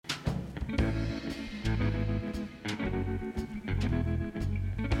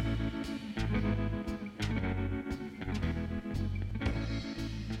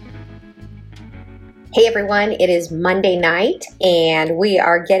Hey everyone, it is Monday night and we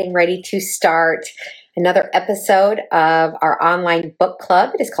are getting ready to start another episode of our online book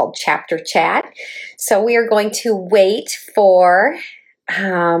club. It is called Chapter Chat. So we are going to wait for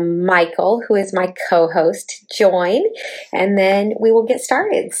Michael, who is my co-host, to join, and then we will get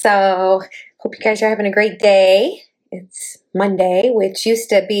started. So hope you guys are having a great day. It's Monday, which used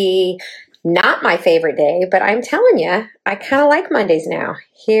to be not my favorite day, but I'm telling you, I kind of like Mondays now.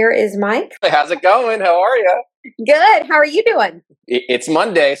 Here is Mike. Hey, how's it going? How are you? Good. How are you doing? It's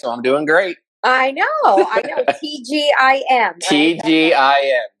Monday, so I'm doing great. I know. TGIM.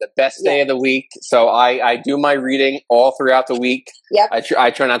 TGIM, the best day of the week. So I do my reading all throughout the week. Yep. I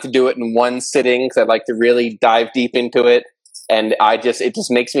try not to do it in one sitting because I like to really dive deep into it. And it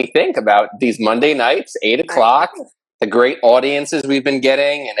just makes me think about these Monday nights, 8 o'clock, the great audiences we've been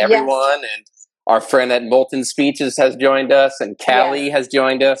getting and everyone. And our friend at Molten Speeches has joined us, and Callie has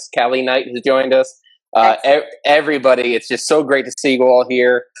joined us. Callie Knight has joined us. Everybody, it's just so great to see you all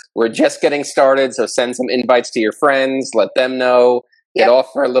here. We're just getting started, so send some invites to your friends. Let them know. Get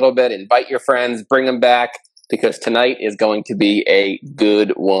off for a little bit. Invite your friends. Bring them back, because tonight is going to be a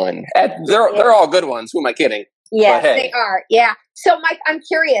good one. They're all good ones. Who am I kidding? Yes, they are. Yeah. So, Mike, I'm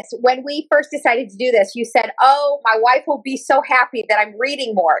curious. When we first decided to do this, you said, "Oh, my wife will be so happy that I'm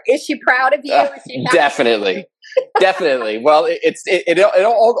reading more." Is she proud of you? Definitely, definitely. Well, it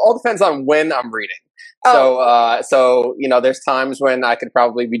all depends on when I'm reading. So there's times when I could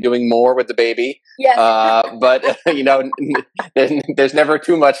probably be doing more with the baby. Yes. But there's never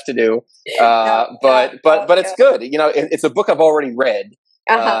too much to do. But it's good. It's a book I've already read.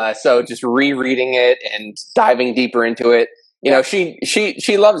 So just rereading it and diving deeper into it.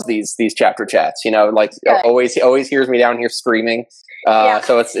 She loves these chapter chats. Always hears me down here screaming.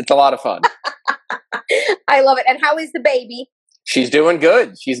 So it's a lot of fun. I love it. And how is the baby? She's doing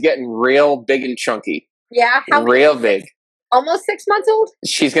good. She's getting real big and chunky. Yeah, real big. Almost 6 months old?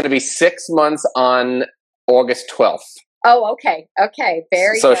 She's going to be 6 months on August 12th. Oh, okay. Okay.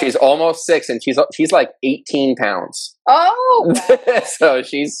 Very So good. she's almost 6, and she's like 18 pounds. Oh. So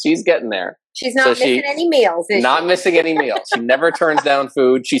she's getting there. She's not missing any meals, is not she? missing any meals. She never turns down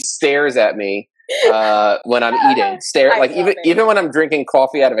food. She stares at me when I'm eating. Even when I'm drinking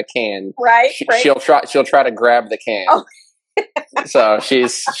coffee out of a can. Right. She'll try to grab the can. Oh. So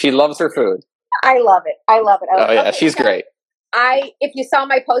she loves her food. I love it. Oh yeah, she's great. If you saw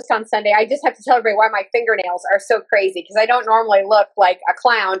my post on Sunday, I just have to tell everybody why my fingernails are so crazy, because I don't normally look like a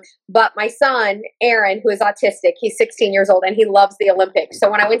clown, but my son, Aaron, who is autistic, he's 16 years old and he loves the Olympics.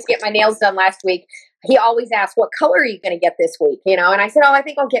 So when I went to get my nails done last week, he always asked, "What color are you going to get this week?" And I said, "Oh, I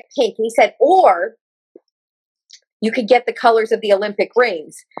think I'll get pink." And he said, "Or you could get the colors of the Olympic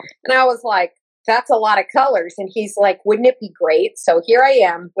rings." And I was like, "That's a lot of colors." And he's like, "Wouldn't it be great?" So here I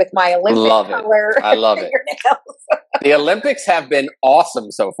am with my Olympic color. I love it. The Olympics have been awesome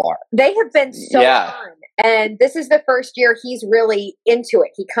so far. They have been so fun. And this is the first year he's really into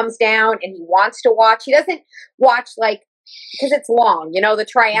it. He comes down and he wants to watch. He doesn't watch because it's long. The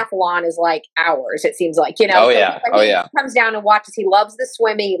triathlon is like hours, it seems like, Oh, yeah. He comes down and watches. He loves the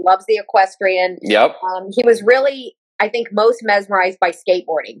swimming. He loves the equestrian. Yep. He was really, I think, most mesmerized by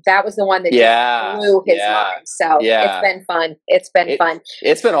skateboarding. That was the one that just blew his mind. So it's been fun. It's been fun.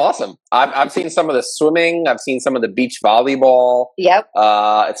 It's been awesome. I've seen some of the swimming. I've seen some of the beach volleyball. Yep.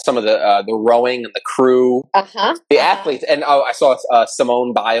 It's some of the rowing and the crew. The athletes. And I saw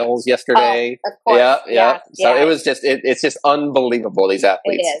Simone Biles yesterday. Oh, of course. Yeah. So it was just it's just unbelievable, these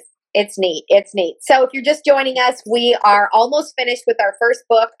athletes. It is. It's neat. It's neat. So if you're just joining us, we are almost finished with our first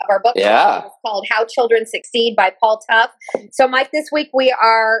book of our book. Yeah. It's called How Children Succeed by Paul Tough. So, Mike, this week we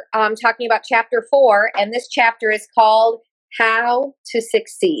are talking about chapter 4, and this chapter is called How to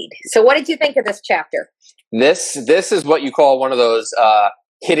Succeed. So what did you think of this chapter? This is what you call one of those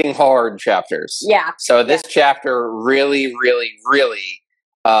hitting hard chapters. Yeah. So this chapter really, really, really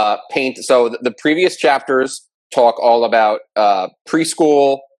paints. So the previous chapters talk all about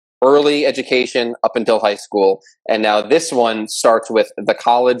preschool, early education up until high school. And now this one starts with the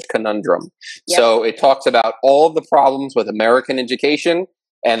college conundrum. Yep. So it talks about all of the problems with American education.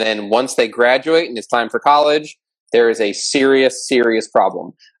 And then once they graduate and it's time for college, there is a serious, serious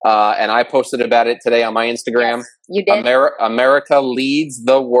problem. And I posted about it today on my Instagram. Yes, you did. America leads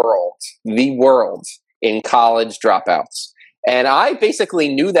the world in college dropouts. And I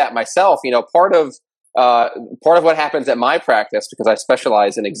basically knew that myself. Part of what happens at my practice, because I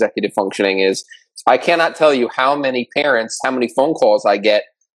specialize in executive functioning, is I cannot tell you how many phone calls I get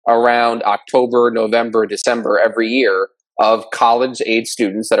around October, November, December every year of college age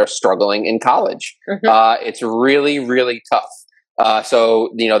students that are struggling in college. Mm-hmm. It's really, really tough.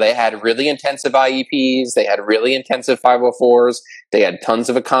 So, they had really intensive IEPs, they had really intensive 504s, they had tons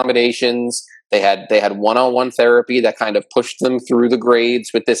of accommodations, they had one-on-one therapy that kind of pushed them through the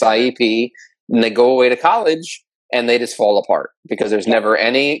grades with this IEP, and they go away to college and they just fall apart because there's never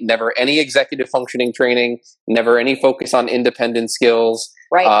any executive functioning training, never any focus on independent skills.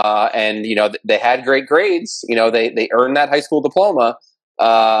 Right. And they had great grades, they earned that high school diploma,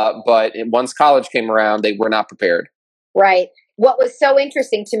 but once college came around, they were not prepared. Right. What was so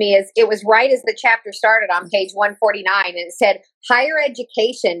interesting to me is it was right as the chapter started on page 149, and it said higher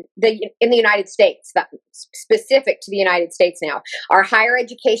education in the United States, specific to the United States now, our higher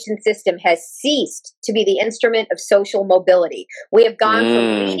education system has ceased to be the instrument of social mobility. We have gone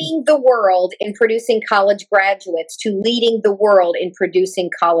from leading the world in producing college graduates to leading the world in producing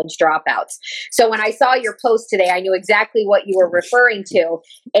college dropouts. So when I saw your post today, I knew exactly what you were referring to.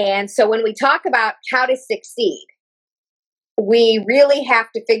 And so when we talk about how to succeed, we really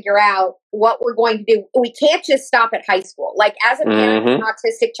have to figure out what we're going to do. We can't just stop at high school. Like, as a parent of an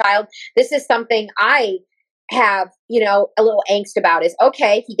autistic child, this is something I have, a little angst about is,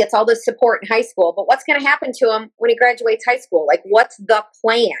 okay, he gets all this support in high school, but what's going to happen to him when he graduates high school? Like, what's the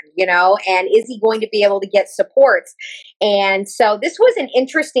plan, and is he going to be able to get supports? And so this was an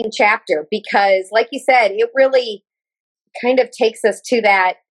interesting chapter because, like you said, it really kind of takes us to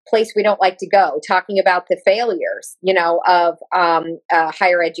that place we don't like to go, talking about the failures, of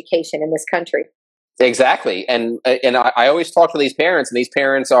higher education in this country. Exactly, and I always talk to these parents, and these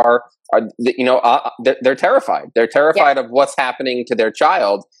parents are they're terrified. They're terrified of what's happening to their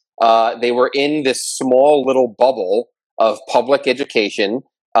child. They were in this small little bubble of public education.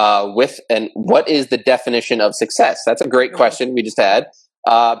 What is the definition of success? That's a great question we just had.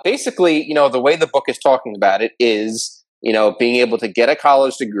 Basically, the way the book is talking about it is, being able to get a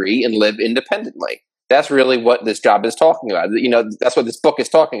college degree and live independently. That's really what this job is talking about. That's what this book is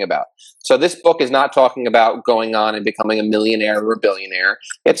talking about. So this book is not talking about going on and becoming a millionaire or a billionaire.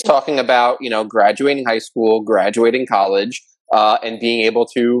 It's talking about, graduating high school, graduating college, and being able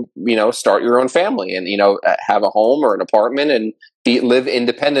to, start your own family and, have a home or an apartment and live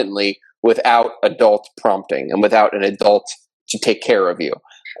independently without adult prompting and without an adult to take care of you.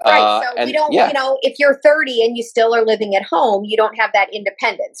 Right. So we don't, if you're 30 and you still are living at home, you don't have that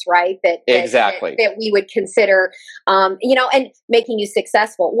independence, right? Exactly. That we would consider, and making you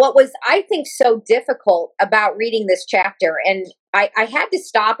successful. What was, I think, so difficult about reading this chapter, and I had to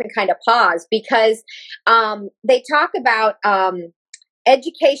stop and kind of pause because they talk about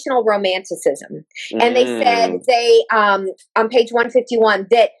educational romanticism. And they said on page 151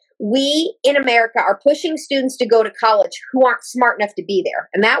 that we in America are pushing students to go to college who aren't smart enough to be there.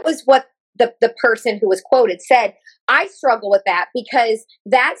 And that was what the person who was quoted said. I struggle with that because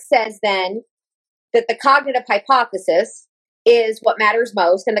that says then that the cognitive hypothesis is what matters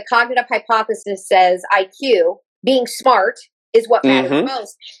most. And the cognitive hypothesis says IQ, being smart, is what matters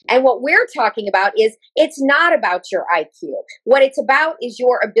most. And what we're talking about is it's not about your IQ. What it's about is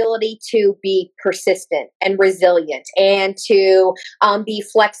your ability to be persistent and resilient and to be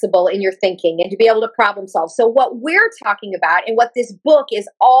flexible in your thinking and to be able to problem solve. So what we're talking about and what this book is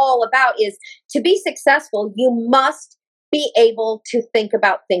all about is to be successful, you must be able to think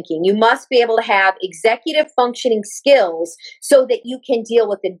about thinking. You must be able to have executive functioning skills so that you can deal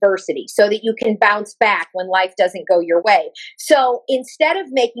with adversity, so that you can bounce back when life doesn't go your way. So instead of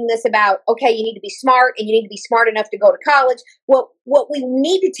making this about, okay, you need to be smart and you need to be smart enough to go to college, what we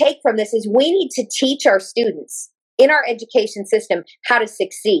need to take from this is we need to teach our students in our education system how to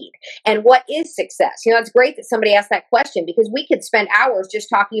succeed. And what is success? It's great that somebody asked that question because we could spend hours just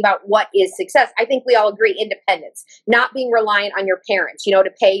talking about what is success. I think we all agree independence, not being reliant on your parents,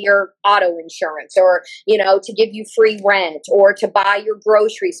 to pay your auto insurance or, to give you free rent or to buy your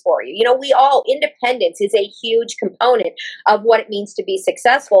groceries for you. Independence is a huge component of what it means to be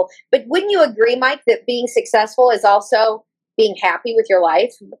successful. But wouldn't you agree, Mike, that being successful is also being happy with your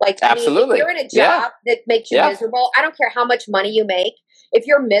life? Absolutely. If you're in a job that makes you miserable, I don't care how much money you make. If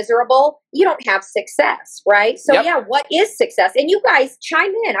you're miserable, you don't have success, right? So what is success? And you guys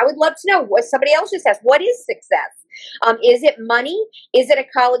chime in. I would love to know what somebody else just asked. What is success? Is it money? Is it a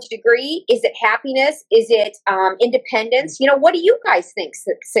college degree? Is it happiness? Is it independence? What do you guys think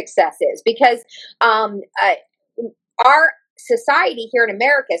success is? Because our society here in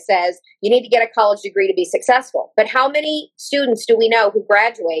America says you need to get a college degree to be successful. But how many students do we know who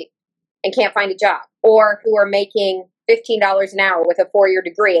graduate and can't find a job, or who are making $15 an hour with a 4-year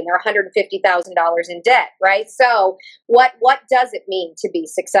degree and they're $150,000 in debt, right? So what does it mean to be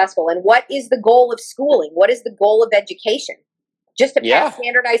successful? And what is the goal of schooling? What is the goal of education? just to pass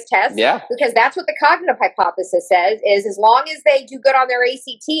standardized tests. Yeah. Because that's what the cognitive hypothesis says, is as long as they do good on their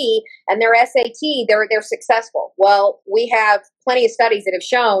ACT and their SAT, they're successful. Well, we have plenty of studies that have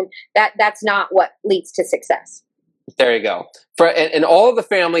shown that that's not what leads to success. There you go. And all of the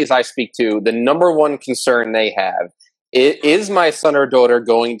families I speak to, the number one concern they have is my son or daughter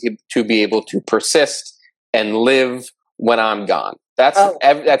going to be able to persist and live when I'm gone?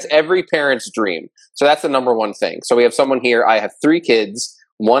 That's every parent's dream. So that's the number one thing. So we have someone here. I have 3 kids.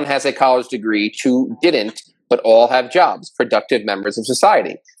 1 has a college degree. 2 didn't, but all have jobs, productive members of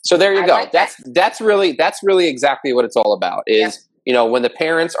society. So there you go. Like that's really exactly what it's all about. Is when the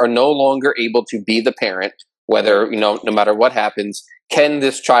parents are no longer able to be the parent, whether no matter what happens, can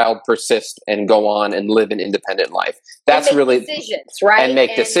this child persist and go on and live an independent life? That's really decisions, right? And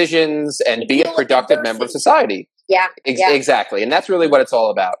make decisions and be a productive member of society. Yeah, exactly. And that's really what it's all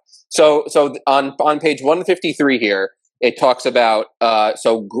about. So on page 153 here, it talks about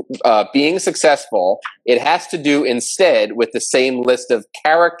being successful. It has to do instead with the same list of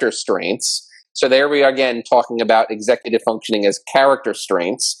character strengths. So there we are again talking about executive functioning as character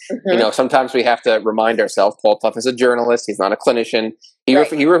strengths. Mm-hmm. Sometimes we have to remind ourselves. Paul Tough is a journalist; he's not a clinician. He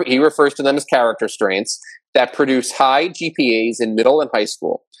refers to them as character strengths that produce high GPAs in middle and high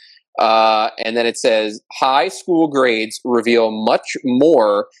school. And then it says high school grades reveal much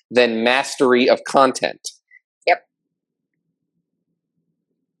more than mastery of content. Yep.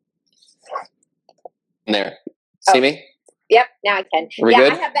 There. See me? Yep, now I can. Are we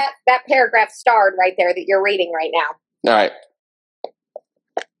good? I have that paragraph starred right there that you're reading right now. All right.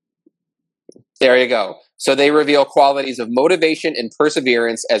 There you go. So they reveal qualities of motivation and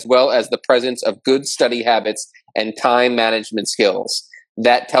perseverance, as well as the presence of good study habits and time management skills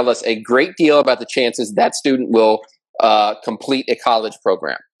that tell us a great deal about the chances that student will complete a college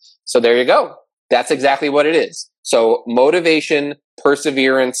program. So there you go. That's exactly what it is. So motivation,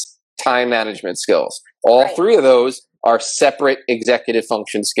 perseverance, time management skills. All 3 of those are separate executive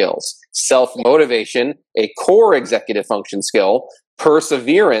function skills. Self-motivation, a core executive function skill.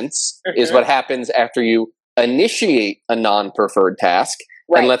 Perseverance is what happens after you initiate a non-preferred task.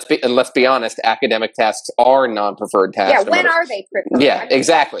 Right. And let's be honest, academic tasks are non-preferred tasks. Yeah, when are they preferred? Yeah,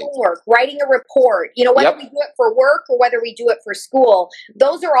 exactly. Homework, writing a report, whether we do it for work or whether we do it for school,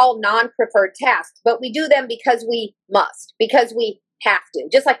 those are all non-preferred tasks, but we do them because we must, because we have to.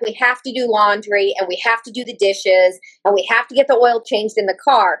 Just like we have to do laundry and we have to do the dishes and we have to get the oil changed in the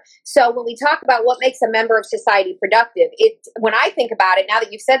car. So when we talk about what makes a member of society productive, when I think about it, now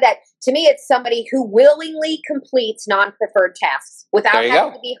that you've said that, to me it's somebody who willingly completes non-preferred tasks without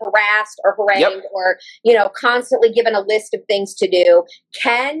having to be harassed or harangued or constantly given a list of things to do.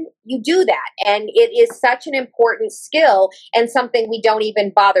 Can you do that? And it is such an important skill and something we don't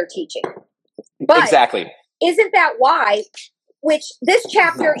even bother teaching. But exactly. Isn't that why? Which this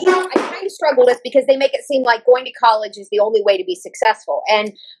chapter, I kind of struggle with because they make it seem like going to college is the only way to be successful.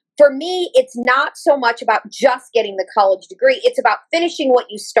 And for me, it's not so much about just getting the college degree. It's about finishing what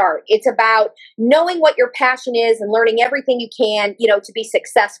you start. It's about knowing what your passion is and learning everything you can, to be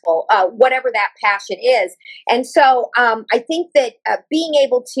successful, whatever that passion is. And so I think that being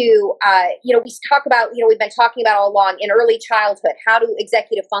able to, we talk about, we've been talking about all along in early childhood, how do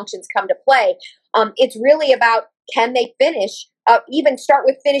executive functions come to play? It's really about, can they finish? Even start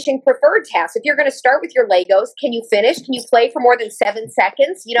with finishing preferred tasks. If you're going to start with your Legos, can you finish? Can you play for more than 7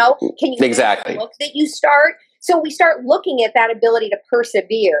 seconds? Can you finish the book that you start? So we start looking at that ability to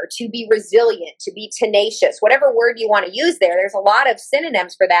persevere, to be resilient, to be tenacious, whatever word you want to use there. There's a lot of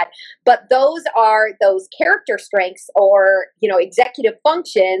synonyms for that, but those are those character strengths or, executive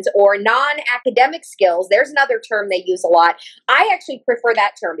functions or non-academic skills. There's another term they use a lot. I actually prefer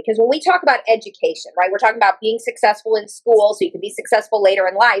that term because when we talk about education, right, we're talking about being successful in school so you can be successful later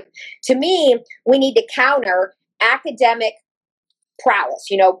in life. To me, we need to counter academic prowess,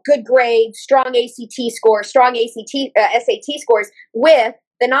 good grades, strong ACT scores, strong SAT scores with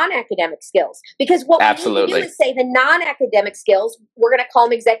the non-academic skills. Because what we need to do is say the non-academic skills, we're going to call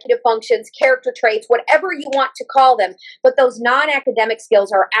them executive functions, character traits, whatever you want to call them, but those non-academic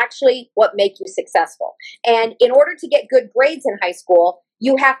skills are actually what make you successful. And in order to get good grades in high school,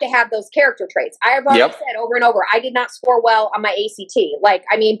 you have to have those character traits. I have already said over and over, I did not score well on my ACT.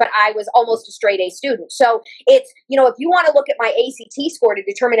 But I was almost a straight A student. So it's, if you want to look at my ACT score to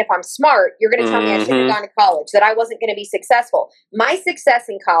determine if I'm smart, you're going to tell me I shouldn't have gone to college, that I wasn't going to be successful. My success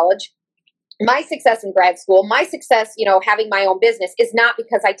in college, my success in grad school, my success, having my own business is not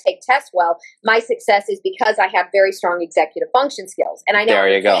because I take tests well. My success is because I have very strong executive function skills. And I know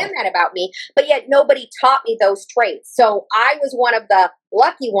I understand that about me, but yet nobody taught me those traits. So I was one of the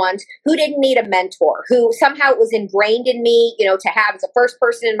lucky ones who didn't need a mentor, who somehow it was ingrained in me, to have as the first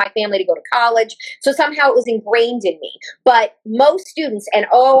person in my family to go to college. So somehow it was ingrained in me. But most students, and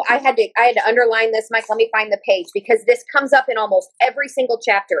I had to underline this, Mike, let me find the page, because this comes up in almost every single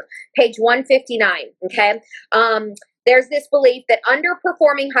chapter, page 159, okay? There's this belief that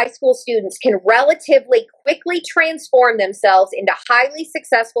underperforming high school students can relatively quickly transform themselves into highly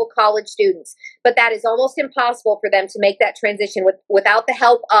successful college students, but that is almost impossible for them to make that transition without the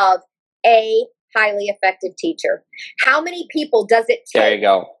help of a highly effective teacher. How many people does it take? There you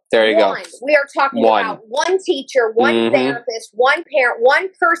go. There you go. We are talking about one teacher, one therapist, one parent, one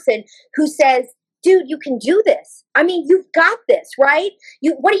person who says, dude, you can do this. I mean, you've got this, right?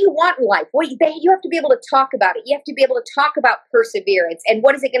 What do you want in life? You have to be able to talk about it. You have to be able to talk about perseverance and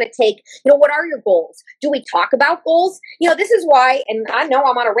what is it going to take? What are your goals? Do we talk about goals? This is why, and I know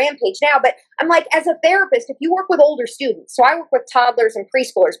I'm on a rampage now, but I'm like, as a therapist, if you work with older students, so I work with toddlers and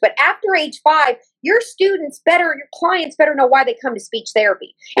preschoolers, but after age 5, your clients better know why they come to speech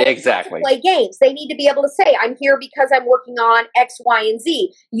therapy. And exactly. To play games. They need to be able to say, I'm here because I'm working on X, Y, and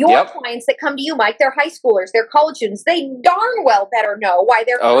Z. Your clients that come to you, Mike, they're high schoolers, they're college students. They darn well better know why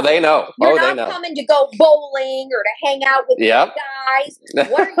they're coming. They know. You're they not know. coming to go bowling or to hang out with guys.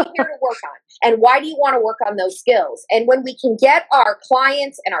 What are you here to work on? And why do you want to work on those skills? And when we can get our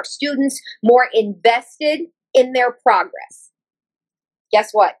clients and our students more invested in their progress, guess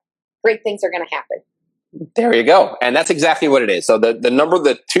what? Great things are going to happen. There you go. And that's exactly what it is. So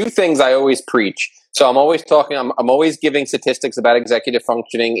the two things I always preach. So I'm always talking, I'm always giving statistics about executive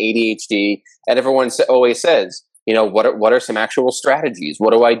functioning, ADHD, and everyone always says, what are some actual strategies?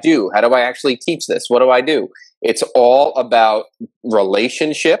 What do I do? How do I actually teach this? What do I do? It's all about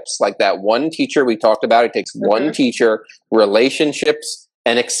relationships, like that one teacher we talked about. It takes one teacher, relationships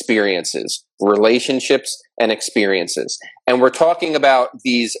and experiences, And we're talking about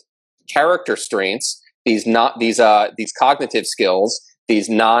these character strengths, these cognitive skills, these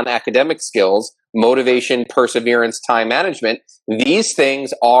non-academic skills, motivation, perseverance, time management. These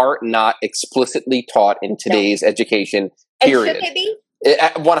things are not explicitly taught in today's education, period. And should they be?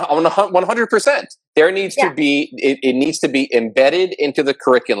 100%. There needs to be, it needs to be embedded into the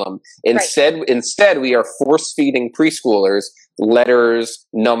curriculum. Instead, we are force feeding preschoolers letters,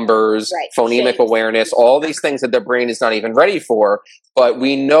 numbers, phonemic awareness, all these things that their brain is not even ready for. But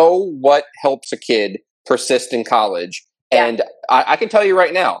we know what helps a kid persist in college. And I can tell you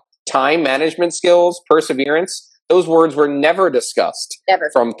right now, time management skills, perseverance, those words were never discussed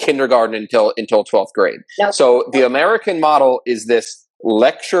from kindergarten until 12th grade. So the American model is this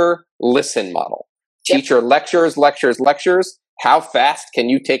lecture listen model. Teacher lectures. How fast can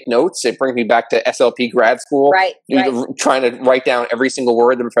you take notes? It brings me back to SLP grad school. Trying to write down every single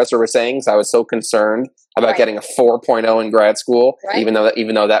word the professor was saying. So I was so concerned about getting a 4.0 in grad school, even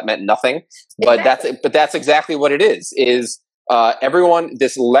though that meant nothing. But that's exactly what it is everyone,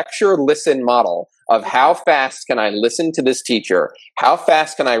 this lecture listen model of how fast can I listen to this teacher? How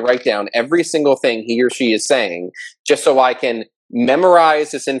fast can I write down every single thing he or she is saying, just so I can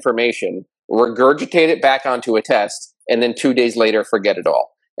memorize this information, regurgitate it back onto a test, and then 2 days later forget it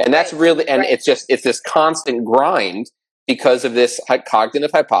all. And that's really, and it's this constant grind because of this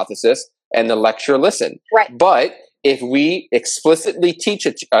cognitive hypothesis and the lecture listen. But if we explicitly teach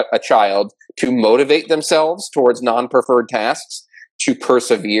a child to motivate themselves towards non-preferred tasks, to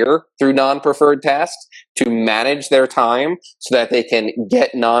persevere through non-preferred tasks, to manage their time so that they can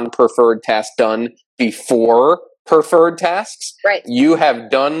get non-preferred tasks done before preferred tasks, you have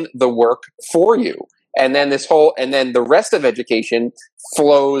done the work for you. And then the rest of education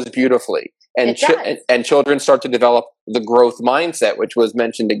flows beautifully. And children start to develop the growth mindset, which was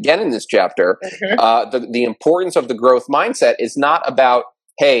mentioned again in this chapter. The importance of the growth mindset is not about,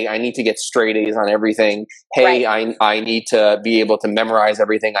 hey, I need to get straight A's on everything. Hey, I need to be able to memorize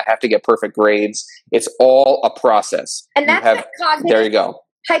everything. I have to get perfect grades. It's all a process. And that's that cognitive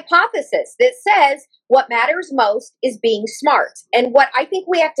hypothesis that says what matters most is being smart. And what I think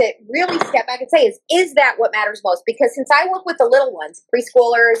we have to really step back and say is that what matters most? Because since I work with the little ones,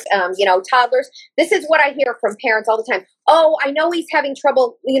 preschoolers, toddlers, this is what I hear from parents all the time. Oh, I know he's having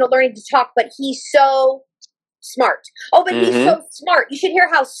trouble, learning to talk, but he's so smart. Oh, but he's so smart. You should hear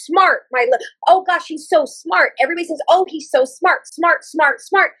how smart oh gosh, he's so smart. Everybody says, oh, he's so smart.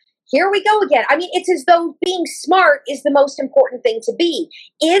 Here we go again. I mean, it's as though being smart is the most important thing to be.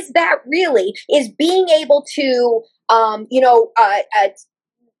 Is that really? Is being able to,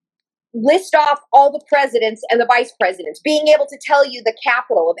 list off all the presidents and the vice presidents, being able to tell you the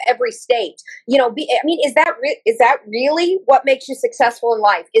capital of every state. Is that really what makes you successful in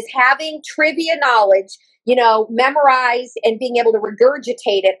life? Is having trivia knowledge, memorized and being able to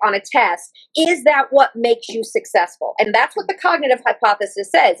regurgitate it on a test? Is that what makes you successful? And that's what the cognitive hypothesis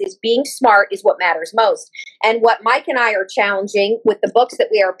says, is being smart is what matters most. And what Mike and I are challenging with the books that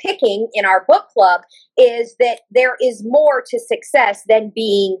we are picking in our book club is that there is more to success than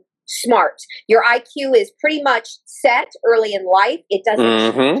being smart. Your IQ is pretty much set early in life. It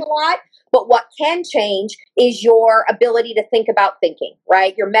doesn't change a lot. But what can change is your ability to think about thinking,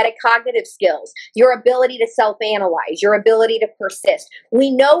 right? Your metacognitive skills, your ability to self-analyze, your ability to persist. We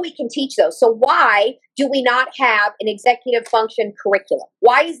know we can teach those. So why do we not have an executive function curriculum?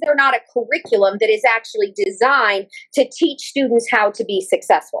 Why is there not a curriculum that is actually designed to teach students how to be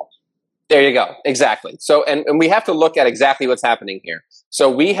successful? There you go. Exactly. So, and we have to look at exactly what's happening here.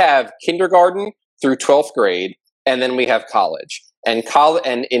 So we have kindergarten through 12th grade, and then we have college. And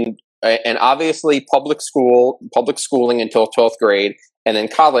obviously public schooling until 12th grade, and then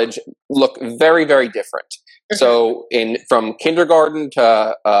college look very, very different. Mm-hmm. So from kindergarten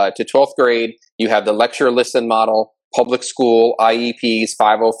to 12th grade, you have the lecture listen model, public school, IEPs,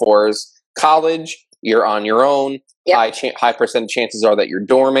 504s. College, you're on your own. Yep. High percent chances are that you're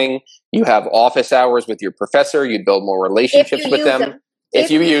dorming. You have office hours with your professor. You build more relationships with them. If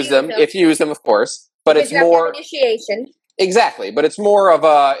you use them, of course. But because it's more initiation. Exactly, but it's more of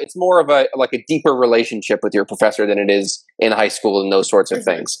a like a deeper relationship with your professor than it is in high school and those sorts of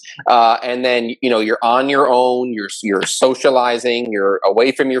things. And then you're on your own. You're socializing. You're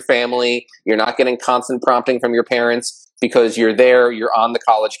away from your family. You're not getting constant prompting from your parents because you're there. You're on the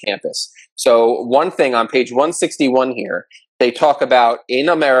college campus. So one thing on page 161 here, they talk about in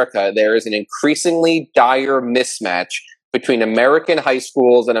America there is an increasingly dire mismatch between American high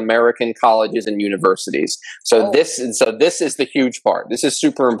schools and American colleges and universities. So this is the huge part. This is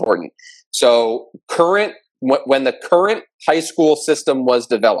super important. So when the current high school system was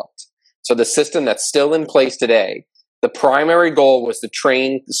developed, so the system that's still in place today, the primary goal was to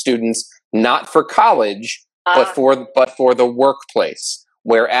train students not for college, but for the workplace,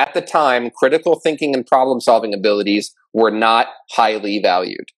 where at the time critical thinking and problem solving abilities were not highly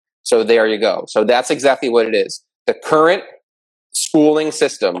valued. So there you go. So that's exactly what it is. The current schooling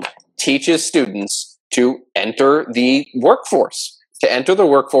system teaches students to enter the workforce,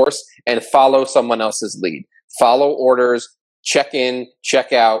 and follow someone else's lead. Follow orders, check in,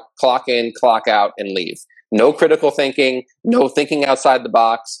 check out, clock in, clock out, and leave. No critical thinking, no thinking outside the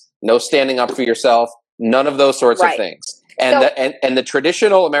box, no standing up for yourself, none of those sorts of things. And the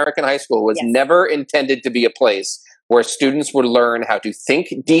traditional American high school was never intended to be a place where students would learn how to think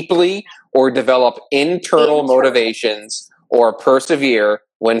deeply or develop internal motivations or persevere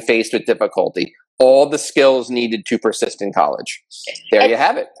when faced with difficulty. All the skills needed to persist in college. You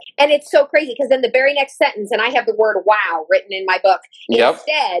have it. And it's so crazy because in the very next sentence, and I have the word wow written in my book,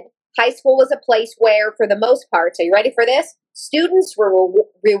 instead, high school was a place where, for the most part, so you ready for this? Students were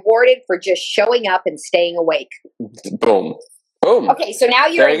rewarded for just showing up and staying awake. Boom. Boom. Okay, so now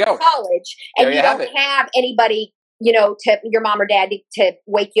you're in college and you don't have anybody, to your mom or dad to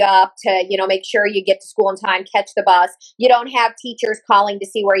wake you up, to, make sure you get to school in time, catch the bus. You don't have teachers calling to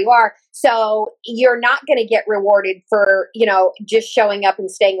see where you are. So you're not going to get rewarded for, just showing up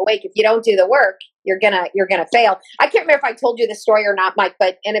and staying awake. If you don't do the work, you're gonna fail. I can't remember if I told you the story or not, Mike,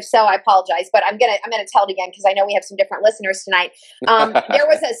 and if so, I apologize. But I'm gonna tell it again because I know we have some different listeners tonight. There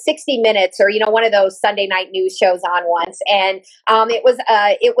was a 60 Minutes or one of those Sunday night news shows on once, and it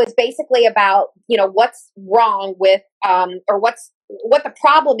was basically about what's wrong with or what the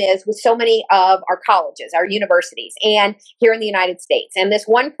problem is with so many of our colleges, our universities, and here in the United States. And this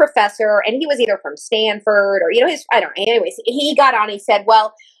one professor, and he was either from Stanford or, I don't know. Anyways, he got on, he said,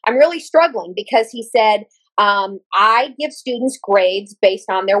 well, I'm really struggling because he said, I give students grades based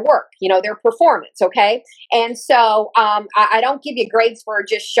on their work, their performance. Okay. And so, I don't give you grades for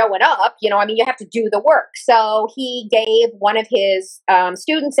just showing up, you have to do the work. So he gave one of his,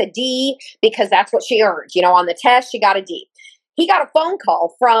 students a D because that's what she earned, on the test, she got a D. He got a phone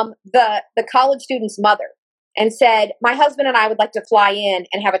call from the college student's mother and said, my husband and I would like to fly in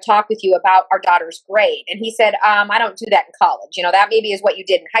and have a talk with you about our daughter's grade. And he said, I don't do that in college. That maybe is what you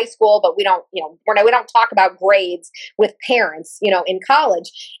did in high school, but we don't, we don't talk about grades with parents, in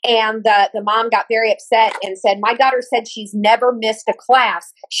college. And the mom got very upset and said, my daughter said she's never missed a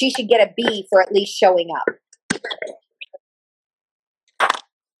class. She should get a B for at least showing up.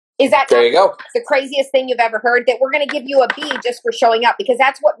 Is that there you go. The craziest thing you've ever heard? That we're going to give you a B just for showing up, because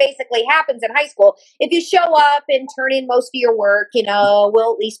that's what basically happens in high school. If you show up and turn in most of your work,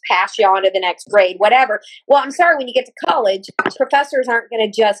 we'll at least pass you on to the next grade, whatever. Well, I'm sorry, when you get to college, professors aren't going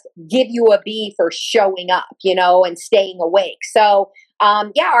to just give you a B for showing up, and staying awake. So,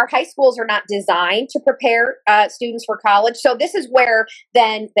 our high schools are not designed to prepare students for college. So this is where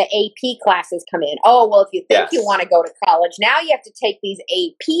then the AP classes come in. Oh, well, if you think you want to go to college, now you have to take these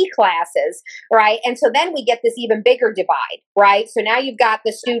AP classes, right? And so then we get this even bigger divide, right? So now you've got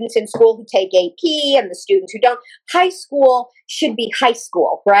the students in school who take AP and the students who don't. High school should be high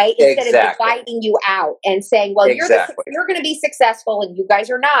school, right? Instead of dividing you out and saying, well, you're going to be successful and you guys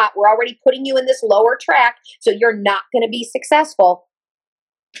are not. We're already putting you in this lower track, so you're not going to be successful.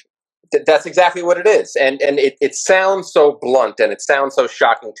 That's exactly what it is. And it sounds so blunt and it sounds so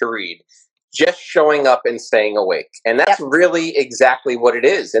shocking to read. Just showing up and staying awake. And that's really exactly what it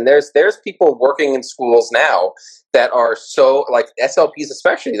is. And there's people working in schools now that are so, like SLPs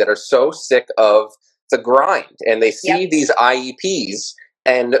especially, that are so sick of the grind. And they see these IEPs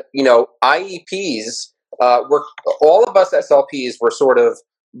and, IEPs, all of us SLPs were sort of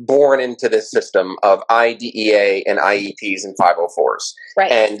born into this system of IDEA and IEPs and 504s.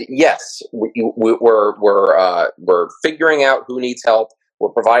 Right. And yes, we're figuring out who needs help. We're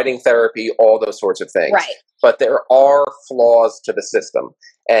providing therapy, all those sorts of things. Right. But there are flaws to the system.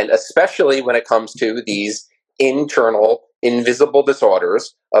 And especially when it comes to these internal, invisible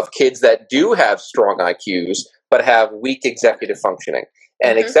disorders of kids that do have strong IQs, but have weak executive functioning.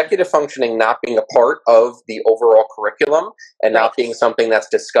 And executive functioning not being a part of the overall curriculum and not being something that's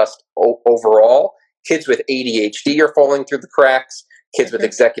discussed overall. Kids with ADHD are falling through the cracks. Kids with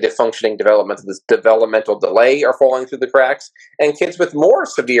executive functioning developmental delay are falling through the cracks. And kids with more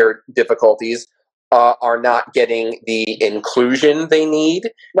severe difficulties are not getting the inclusion they need,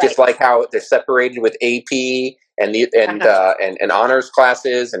 just like how they're separated with AP and honors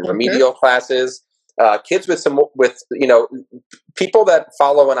classes and remedial classes. Kids with people that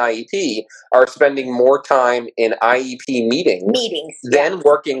follow an IEP are spending more time in IEP meetings than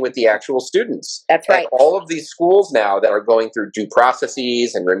working with the actual students. That's right. And all of these schools now that are going through due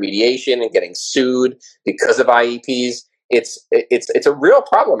processes and remediation and getting sued because of IEPs, it's a real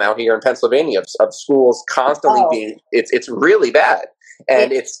problem out here in Pennsylvania of schools constantly being it's really bad.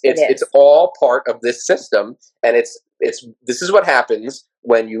 And it's all part of this system, and this is what happens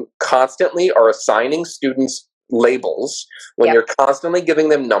when you constantly are assigning students labels, when you're constantly giving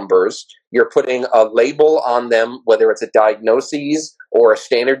them numbers, you're putting a label on them, whether it's a diagnosis or a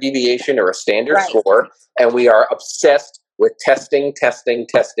standard deviation or a standard score, and we are obsessed with testing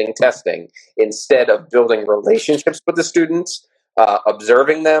instead of building relationships with the students,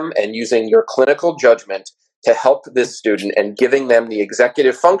 observing them, and using your clinical judgment to help this student and giving them the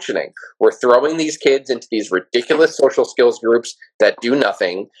executive functioning. We're throwing these kids into these ridiculous social skills groups that do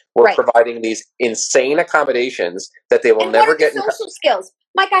nothing. We're providing these insane accommodations that they will never get. Social skills,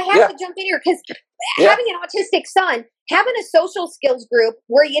 Mike, I have to jump in here because having an autistic son, having a social skills group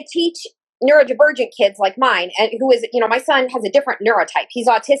where you teach neurodivergent kids like mine, and who is, my son has a different neurotype. He's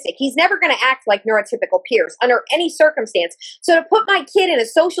autistic. He's never going to act like neurotypical peers under any circumstance. So to put my kid in a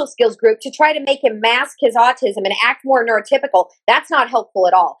social skills group to try to make him mask his autism and act more neurotypical, that's not helpful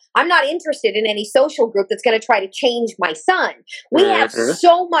at all. I'm not interested in any social group that's going to try to change my son. We have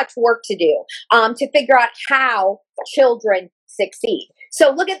so much work to do to figure out how children succeed.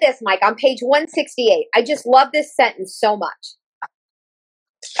 So look at this, Mike, on page 168. I just love this sentence so much.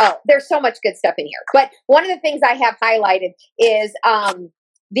 Oh, there's so much good stuff in here. But one of the things I have highlighted is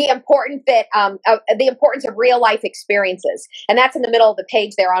the importance of real life experiences, and that's in the middle of the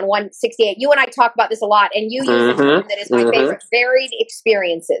page there on 168. You and I talk about this a lot, and you use a term that is my favorite: varied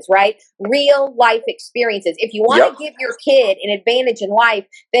experiences. Right, real life experiences. If you want to give your kid an advantage in life,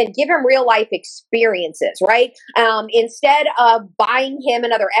 then give him real life experiences. Right, instead of buying him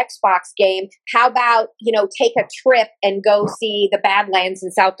another Xbox game, how about take a trip and go see the Badlands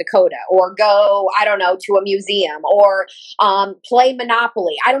in South Dakota, or go to a museum, or play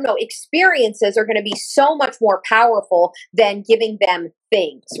Monopoly. I don't know. Experiences are going to be so much more powerful than giving them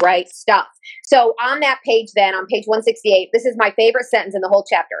things, right? Stuff. So on that page then, on page 168, this is my favorite sentence in the whole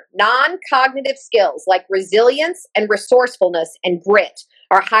chapter. Non-cognitive skills like resilience and resourcefulness and grit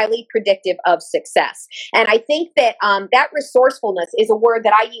are highly predictive of success. And I think that that resourcefulness is a word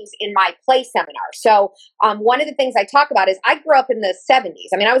that I use in my play seminar. So one of the things I talk about is I grew up in the 70s.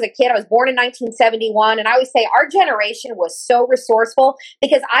 I mean, I was a kid. I was born in 1971. And I always say our generation was so resourceful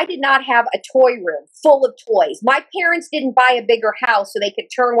because I did not have a toy room full of toys. My parents didn't buy a bigger house so they could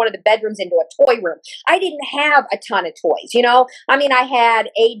turn one of the bedrooms into a toy room. I didn't have a ton of toys, you know? I mean, I had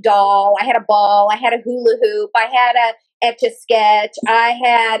a doll, I had a ball, I had a hula hoop, I had a Etch-a-Sketch, I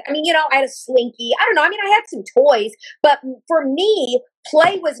had a Slinky. I don't know. I mean, I had some toys, but for me,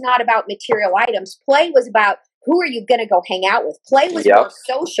 play was not about material items. Play was about who are you going to go hang out with? Play was more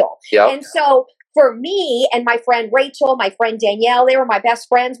social. And so for me and my friend Rachel, my friend Danielle, they were my best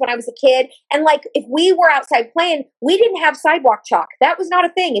friends when I was a kid. And like, if we were outside playing, we didn't have sidewalk chalk. That was not a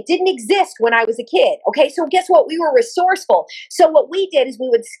thing. It didn't exist when I was a kid. Okay. So guess what? We were resourceful. So what we did is we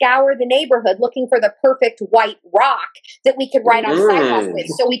would scour the neighborhood looking for the perfect white rock that we could write on sidewalk with.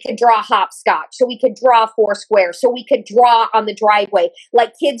 So we could draw hopscotch. So we could draw four squares. So we could draw on the driveway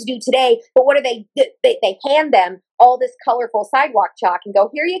like kids do today. But what do they hand them all this colorful sidewalk chalk and go,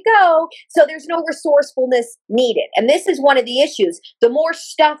 here you go. So there's no resourcefulness needed. And this is one of the issues. The more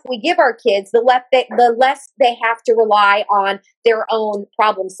stuff we give our kids, the less they have to rely on their own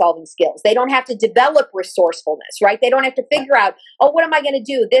problem solving skills. They don't have to develop resourcefulness, right? They don't have to figure out, oh, what am I going to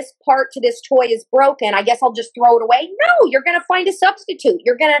do? This part to this toy is broken. I guess I'll just throw it away. No, you're going to find a substitute.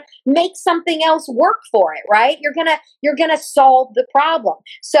 You're going to make something else work for it, right? You're going to solve the problem.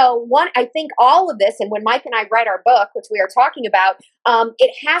 So I think all of this, and when Mike and I write our book, which we are talking about,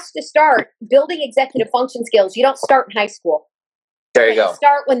 it has to start building executive function skills. You don't start in high school. There you go. You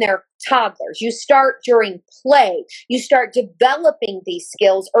start when they're toddlers. You start during play. You start developing these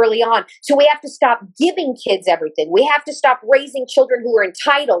skills early on. So we have to stop giving kids everything. We have to stop raising children who are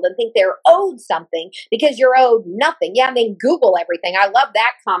entitled and think they're owed something because you're owed nothing. Yeah, and then Google everything. I love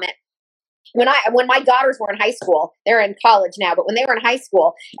that comment. When my daughters were in high school, they're in college now, but when they were in high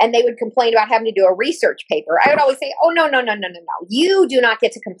school and they would complain about having to do a research paper, I would always say, oh, no. You do not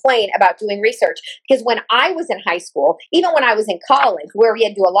get to complain about doing research. Because when I was in high school, even when I was in college, where we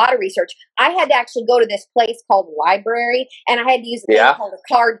had to do a lot of research, I had to actually go to this place called the library, and I had to use a thing called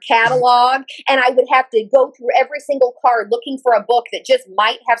a card catalog, and I would have to go through every single card looking for a book that just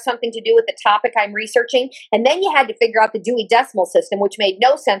might have something to do with the topic I'm researching. And then you had to figure out the Dewey Decimal System, which made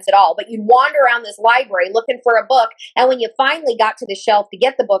no sense at all, but you'd wander around this library looking for a book, and when you finally got to the shelf to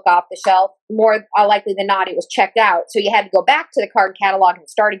get the book off the shelf, more likely than not, it was checked out. So you had to go back to the card catalog and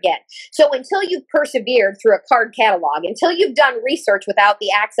start again. So until you've persevered through a card catalog, until you've done research without the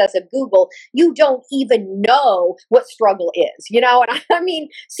access of Google, you don't even know what struggle is, you know? And I mean,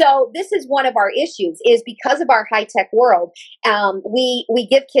 so this is one of our issues, is because of our high-tech world, we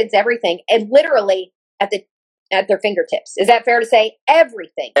give kids everything, and literally at their fingertips. Is that fair to say?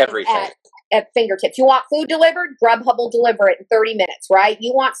 Everything. At fingertips. You want food delivered? Grubhub will deliver it in 30 minutes, right?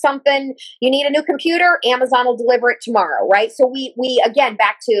 You want something, you need a new computer? Amazon will deliver it tomorrow, right? So we again,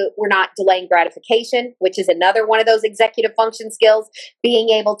 back to, we're not delaying gratification, which is another one of those executive function skills, being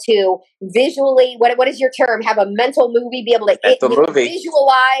able to visually, what is your term? Have a mental movie, be able to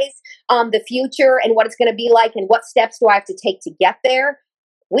visualize the future and what it's going to be like and what steps do I have to take to get there.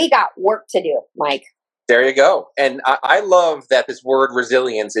 We got work to do, Mike. There you go. And I love that this word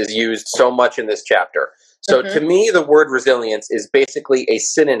resilience is used so much in this chapter. So to me, the word resilience is basically a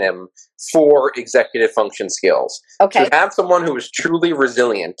synonym for executive function skills. Okay. To have someone who is truly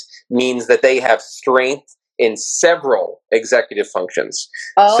resilient means that they have strength in several executive functions.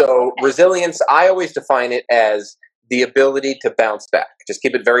 So resilience, I always define it as the ability to bounce back. Just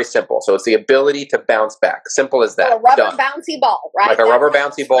keep it very simple. So it's the ability to bounce back. Simple as that. Like a rubber bouncy ball, right? Like a rubber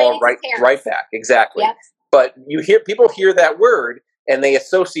bouncy ball, right back. Exactly. Yep. But people hear that word and they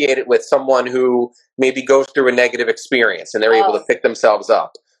associate it with someone who maybe goes through a negative experience and they're able to pick themselves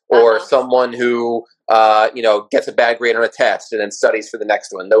up, or someone who gets a bad grade on a test and then studies for the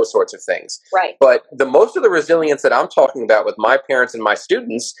next one. Those sorts of things. Right. But most of the resilience that I'm talking about with my parents and my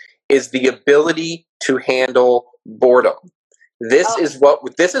students is the ability to handle boredom. This is what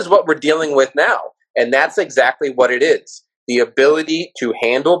we're dealing with now, and that's exactly what it is. The ability to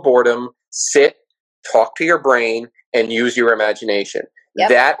handle boredom, sit, talk to your brain, and use your imagination. Yep.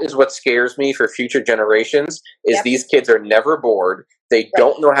 That is what scares me for future generations, is these kids are never bored. They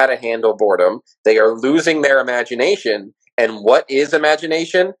don't know how to handle boredom. They are losing their imagination. And what is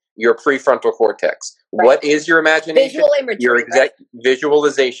imagination? Your prefrontal cortex. Right. What is your imagination? Visual imagery, your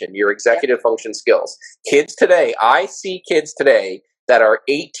visualization, your executive function skills. Kids today, I see kids today that are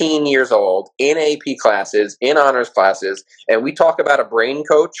 18 years old in AP classes, in honors classes, and we talk about a brain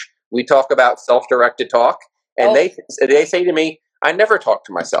coach, we talk about self-directed talk, and they say to me, I never talk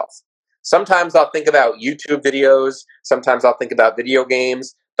to myself. Sometimes I'll think about YouTube videos, sometimes I'll think about video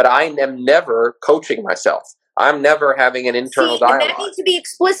games, but I am never coaching myself. I'm never having an internal dialogue. And that needs to be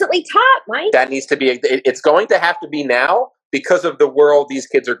explicitly taught, Mike. That needs to be, it's going to have to be now because of the world these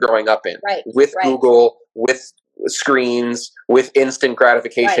kids are growing up in. Right. With Google, with screens with instant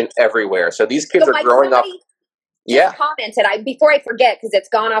gratification everywhere. So these kids are growing up. Yeah. Commented, before I forget, because it's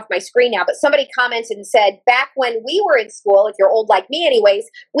gone off my screen now, but somebody commented and said, back when we were in school, if you're old like me anyways,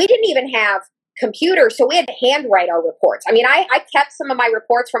 we didn't even have computers, so we had to handwrite our reports. I mean, I kept some of my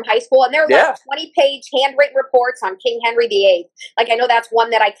reports from high school, and they're like 20-page handwritten reports on King Henry VIII. Like, I know that's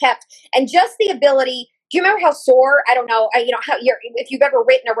one that I kept. And just the ability, do you remember how sore, I don't know, how if you've ever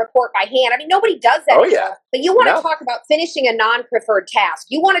written a report by hand, I mean, nobody does that anymore. But you want to talk about finishing a non-preferred task.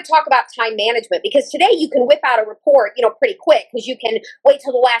 You want to talk about time management, because today you can whip out a report, pretty quick, because you can wait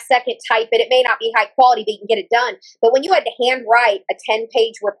till the last second, type it. It may not be high quality, but you can get it done. But when you had to handwrite a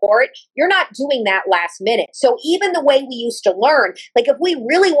 10-page report, you're not doing that last minute. So even the way we used to learn, like if we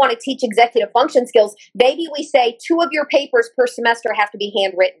really want to teach executive function skills, maybe we say 2 of your papers per semester have to be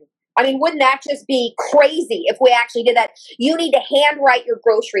handwritten. I mean, wouldn't that just be crazy if we actually did that? You need to handwrite your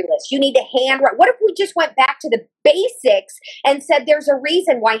grocery list. You need to handwrite. What if we just went back to the basics and said there's a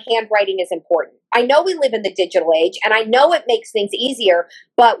reason why handwriting is important? I know we live in the digital age, and I know it makes things easier,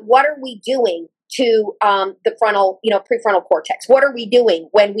 but what are we doing to the frontal, prefrontal cortex? What are we doing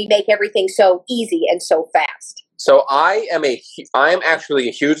when we make everything so easy and so fast? So I am actually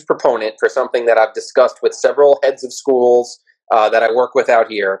a huge proponent for something that I've discussed with several heads of schools that I work with out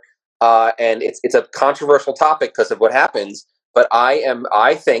here. And it's a controversial topic because of what happens, but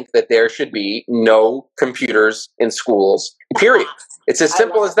I think that there should be no computers in schools, period. It's as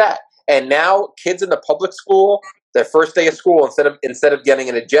simple as that. And now kids in the public school, their first day of school, instead of getting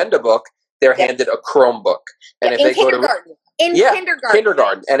an agenda book, they're handed a Chromebook. And if they go to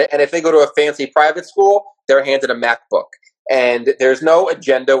kindergarten. And if they go to a fancy private school, they're handed a MacBook. And there's no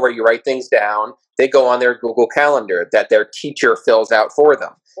agenda where you write things down. They go on their Google Calendar that their teacher fills out for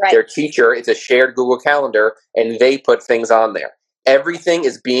them. Their teacher, it's a shared Google Calendar, and they put things on there. Everything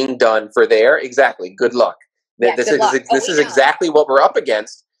is being done for exactly. Good luck. This is exactly what we're up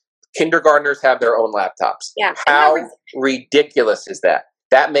against. Kindergartners have their own laptops. Yeah. How ridiculous is that?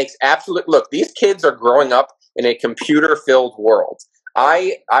 That makes look, these kids are growing up in a computer-filled world.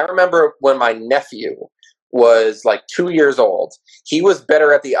 I remember when my nephew was like 2 years old, he was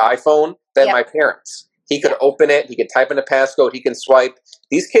better at the iPhone than my parents. He could open it. He could type in a passcode. He can swipe.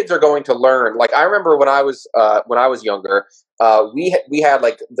 These kids are going to learn. Like I remember when I was younger, we had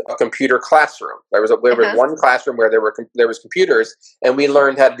like a computer classroom. There was one classroom where there was computers, and we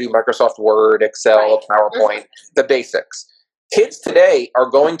learned how to do Microsoft Word, Excel, PowerPoint, the basics. Kids today are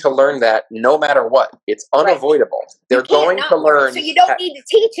going to learn that no matter what. It's unavoidable. They're going to learn. So you don't need to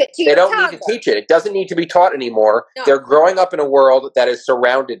teach it to your toddler. They don't need to teach it. It doesn't need to be taught anymore. No. They're growing up in a world that is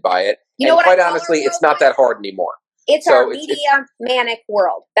surrounded by it. And quite honestly, it's not that hard anymore. It's our media manic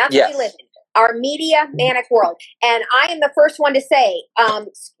world. That's what we live in. Our media manic world. And I am the first one to say,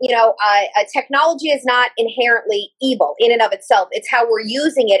 technology is not inherently evil in and of itself. It's how we're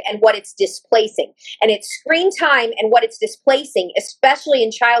using it and what it's displacing. And it's screen time and what it's displacing, especially in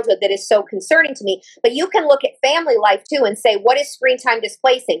childhood, that is so concerning to me. But you can look at family life too and say, what is screen time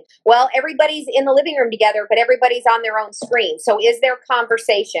displacing? Well, everybody's in the living room together, but everybody's on their own screen. So is there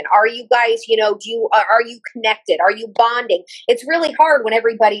conversation? Are you guys, are you connected? Are you bonding? It's really hard when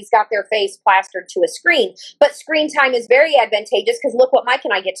everybody's got their face plastered to a screen. But screen time is very advantageous because look what Mike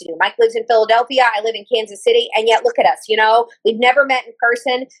and I get to do. Mike lives in Philadelphia. I live in Kansas City. And yet look at us, we've never met in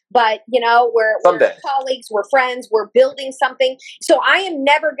person, but we're colleagues, we're friends, we're building something. So I am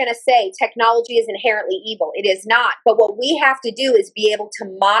never going to say technology is inherently evil. It is not. But what we have to do is be able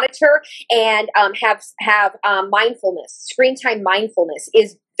to monitor and have mindfulness. Screen time mindfulness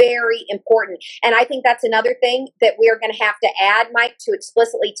is very important. And I think that's another thing that we are going to have to add, Mike, to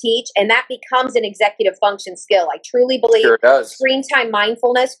explicitly teach. And that becomes an executive function skill. I truly believe screen time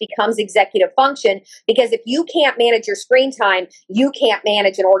mindfulness becomes executive function, because if you can't manage your screen time, you can't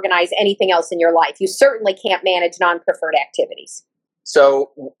manage and organize anything else in your life. You certainly can't manage non-preferred activities. So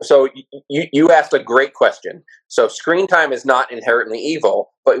you asked a great question. So screen time is not inherently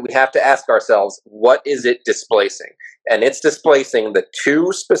evil, but we have to ask ourselves, what is it displacing? And it's displacing the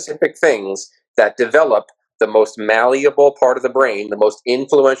 2 specific things that develop the most malleable part of the brain, the most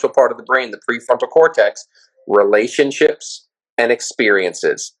influential part of the brain, the prefrontal cortex: relationships and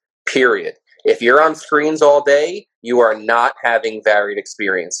experiences, period. If you're on screens all day, you are not having varied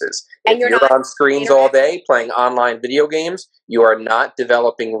experiences. If you're on screens all day playing online video games, you are not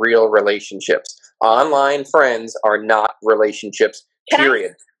developing real relationships. Online friends are not relationships,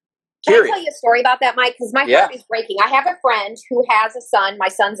 period. Can I tell you a story about that, Mike? Because my heart is breaking. I have a friend who has a son, my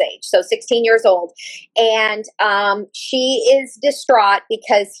son's age, so 16 years old. And she is distraught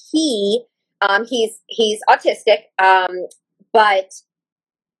because he's autistic, but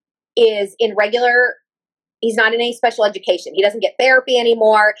is in regular He's not in any special education. He doesn't get therapy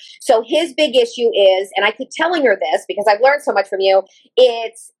anymore. So his big issue is, and I keep telling her this because I've learned so much from you,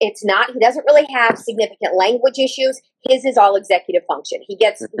 it's not, he doesn't really have significant language issues. His is all executive function. He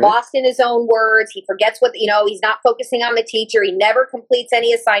gets lost in his own words. He forgets what, he's not focusing on the teacher. He never completes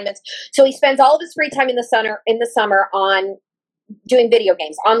any assignments. So he spends all of his free time in the summer on doing video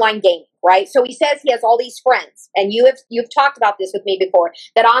games, online gaming, right? So he says he has all these friends, and you've talked about this with me before,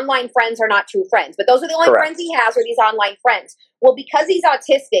 that online friends are not true friends, but those are the only friends he has are these online friends. Well, because he's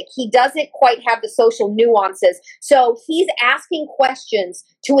autistic, he doesn't quite have the social nuances. So he's asking questions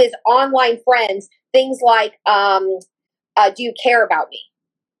to his online friends, things like, do you care about me?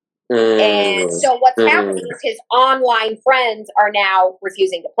 And so what's happening is his online friends are now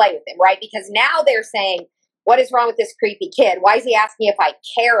refusing to play with him, right? Because now they're saying, what is wrong with this creepy kid? Why is he asking if I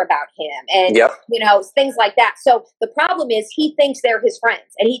care about him? And, things like that. So the problem is he thinks they're his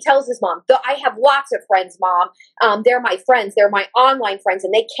friends. And he tells his mom, I have lots of friends, Mom. They're my friends. They're my online friends,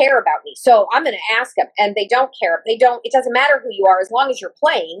 and they care about me. So I'm going to ask them. And they don't care. It doesn't matter who you are as long as you're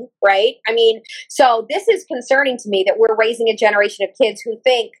playing, right? I mean, so this is concerning to me that we're raising a generation of kids who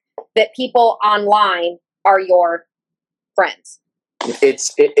think that people online are your friends.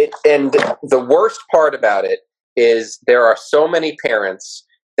 And the worst part about it is there are so many parents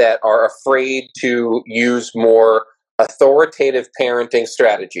that are afraid to use more authoritative parenting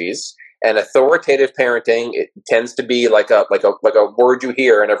strategies. And authoritative parenting, it tends to be like a word you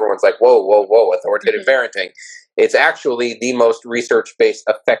hear and everyone's like, whoa, authoritative parenting. It's actually the most research-based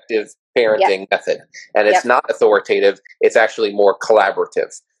effective parenting method. And it's not authoritative, it's actually more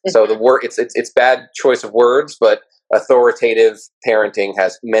collaborative. So the word it's bad choice of words, but authoritative parenting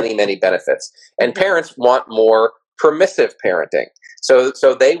has many, many benefits. And parents want more permissive parenting.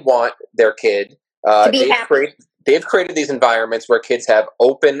 So they want their kid to be happy. They've created these environments where kids have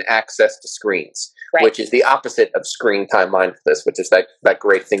open access to screens, which is the opposite of screen time mindfulness, which is that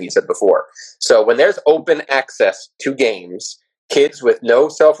great thing you said before. So when there's open access to games, kids with no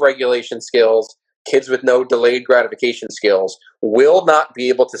self-regulation skills, kids with no delayed gratification skills will not be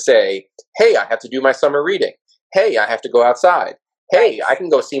able to say, hey, I have to do my summer reading. Hey, I have to go outside. Hey, I can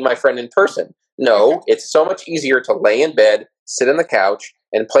go see my friend in person. No, it's so much easier to lay in bed, sit on the couch,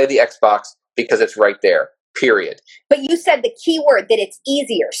 and play the Xbox because it's right there. Period. But you said the key word, that it's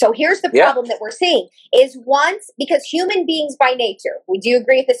easier. So here's the problem that we're seeing is because human beings by nature, would you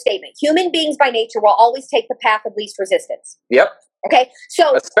agree with this statement? Human beings by nature will always take the path of least resistance. Yep. Okay,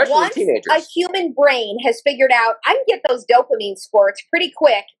 so especially once teenagers. A human brain has figured out, I can get those dopamine squirts pretty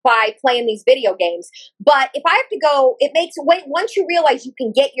quick by playing these video games. But if I have to go, once you realize you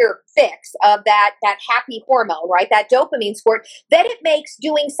can get your fix of that happy hormone, right, that dopamine squirt, then it makes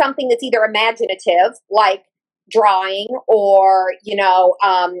doing something that's either imaginative, like drawing or,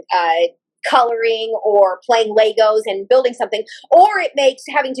 coloring or playing Legos and building something, or it makes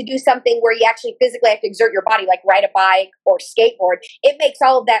having to do something where you actually physically have to exert your body, like ride a bike or skateboard. It makes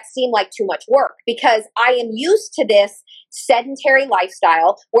all of that seem like too much work because I am used to this sedentary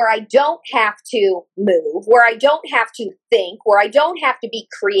lifestyle where I don't have to move, where I don't have to think, where I don't have to be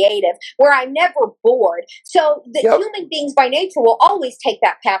creative, where I'm never bored. So the human beings by nature will always take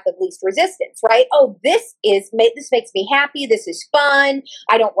that path of least resistance, right? Oh, this makes me happy. This is fun.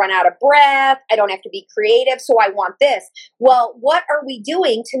 I don't run out of breath. I don't have to be creative. So I want this. Well, what are we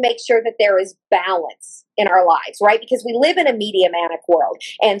doing to make sure that there is balance in our lives, right? Because we live in a media manic world,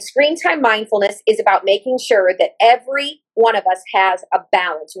 and screen time mindfulness is about making sure that every one of us has a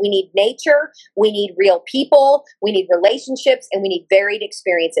balance. We need nature, we need real people, we need relationships, and we need varied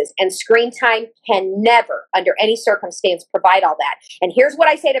experiences. And screen time can never, under any circumstance, provide all that. And here's what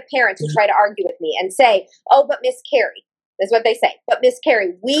I say to parents who try to argue with me and say, oh, but Miss Carrie, that's what they say. But Miss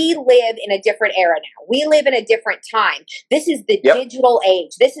Carrie, we live in a different era now. We live in a different time. This is the digital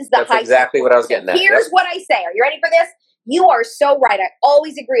age. This is the That's exactly what I was getting at. Here's what I say. Are you ready for this? You are so right. I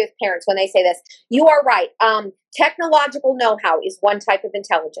always agree with parents when they say this. You are right. Technological know-how is one type of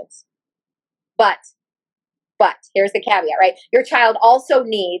intelligence. But here's the caveat, right? Your child also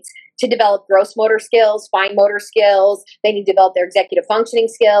needs to develop gross motor skills, fine motor skills. They need to develop their executive functioning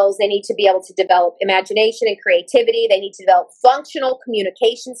skills. They need to be able to develop imagination and creativity. They need to develop functional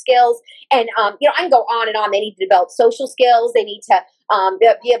communication skills. And, I can go on and on. They need to develop social skills. They need to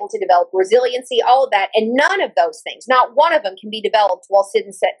be able to develop resiliency, all of that. And none of those things, not one of them can be developed while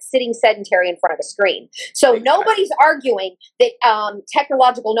sitting sedentary in front of a screen. So nobody's arguing that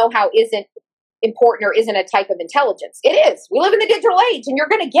technological know-how isn't important or isn't a type of intelligence. It is. We live in the digital age and you're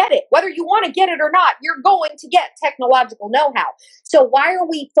going to get it. Whether you want to get it or not, you're going to get technological know-how. So why are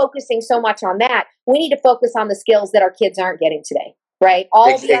we focusing so much on that? We need to focus on the skills that our kids aren't getting today, right?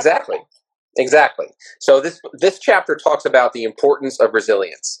 Exactly. Exactly. So this chapter talks about the importance of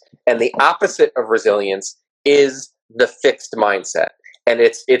resilience, and the opposite of resilience is the fixed mindset. And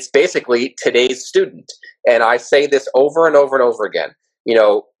it's basically today's student. And I say this over and over and over again. You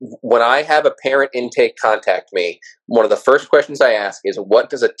know, when I have a parent intake contact me, one of the first questions I ask is, what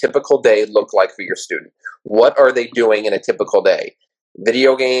does a typical day look like for your student? What are they doing in a typical day?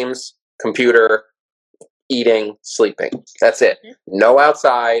 Video games, computer, eating, sleeping. That's it. No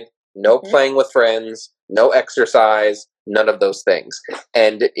outside, no playing with friends, no exercise, none of those things.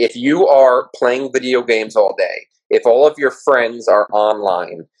 And if you are playing video games all day, if all of your friends are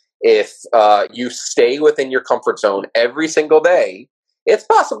online, if you stay within your comfort zone every single day, it's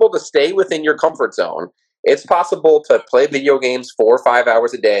possible to stay within your comfort zone. It's possible to play video games 4 or 5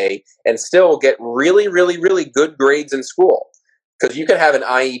 hours a day and still get really, really, really good grades in school. Because you can have an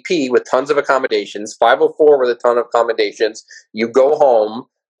IEP with tons of accommodations, 504 with a ton of accommodations. You go home,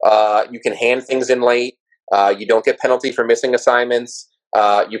 you can hand things in late, you don't get penalty for missing assignments,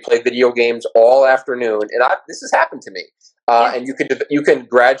 you play video games all afternoon, and this has happened to me. And you can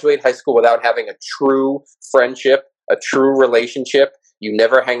graduate high school without having a true friendship, a true relationship. You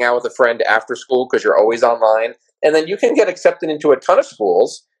never hang out with a friend after school because you're always online. And then you can get accepted into a ton of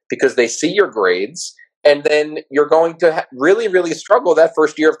schools because they see your grades. And then you're going to really, really struggle that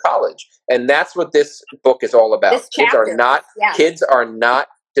first year of college. And that's what this book is all about. Kids are not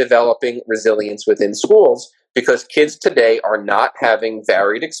developing resilience within schools because kids today are not having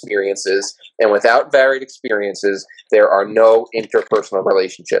varied experiences. And without varied experiences, there are no interpersonal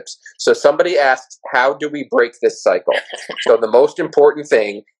relationships. So somebody asks, how do we break this cycle? So the most important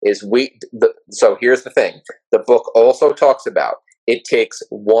thing is so here's the thing. The book also talks about it takes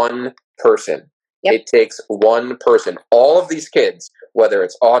one person. Yep. It takes one person. All of these kids, whether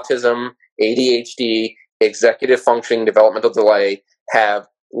it's autism, ADHD, executive functioning, developmental delay, have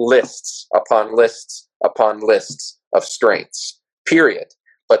lists upon lists upon lists of strengths, period.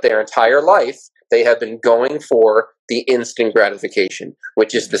 But their entire life, they have been going for the instant gratification,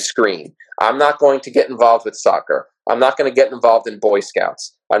 which is the screen. I'm not going to get involved with soccer. I'm not going to get involved in Boy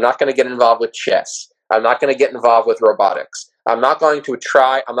Scouts. I'm not going to get involved with chess. I'm not going to get involved with robotics. I'm not going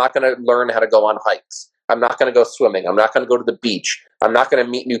to learn how to go on hikes. I'm not going to go swimming. I'm not going to go to the beach. I'm not going to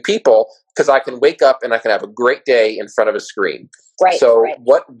meet new people because I can wake up and I can have a great day in front of a screen. Right. So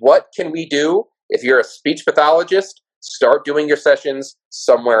what can we do? If you're a speech pathologist, start doing your sessions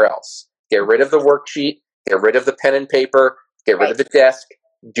somewhere else. Get rid of the worksheet. Get rid of the pen and paper. Get rid of the desk.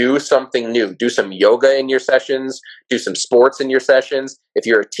 Do something new. Do some yoga in your sessions. Do some sports in your sessions. If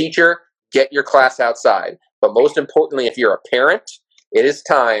you're a teacher, get your class outside. But most importantly, if you're a parent, it is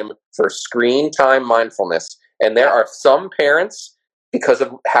time for screen time mindfulness. And there are some parents, because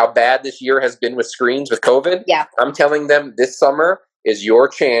of how bad this year has been with screens with COVID, I'm telling them this summer is your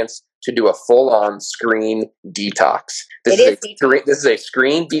chance to do a full-on screen detox. This is a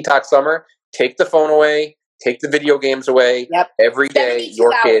screen detox summer. Take the phone away. Take the video games away. Every day,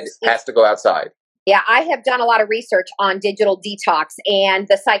 your kid has to go outside. Yeah, I have done a lot of research on digital detox, and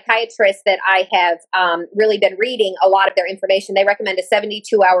the psychiatrists that I have really been reading a lot of their information, they recommend a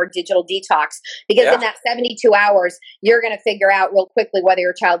 72-hour digital detox because in that 72 hours, you're going to figure out real quickly whether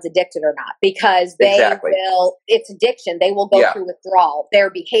your child's addicted or not because it's addiction. They will go through withdrawal.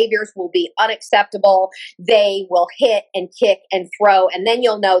 Their behaviors will be unacceptable. They will hit and kick and throw, and then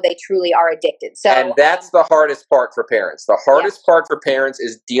you'll know they truly are addicted. So, and that's the hardest part for parents. The hardest part for parents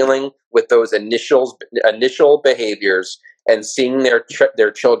is dealing with those initial behaviors and seeing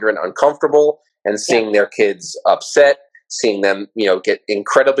their children uncomfortable and seeing their kids upset, seeing them get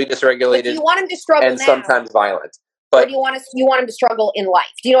incredibly dysregulated. But you want them to struggle and now, sometimes violent. But you want them to struggle in life.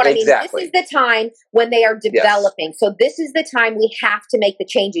 Do you know what I mean? This is the time when they are developing. Yes. So this is the time we have to make the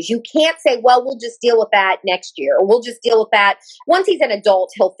changes. You can't say, well, we'll just deal with that next year, or we'll just deal with that. Once he's an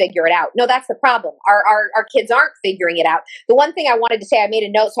adult, he'll figure it out. No, that's the problem. Our kids aren't figuring it out. The one thing I wanted to say, I made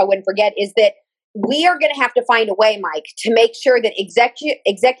a note so I wouldn't forget, is that we are going to have to find a way, Mike, to make sure that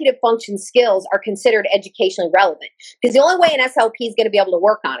executive function skills are considered educationally relevant. Because the only way an SLP is going to be able to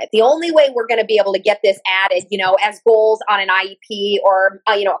work on it, the only way we're going to be able to get this added, as goals on an IEP or,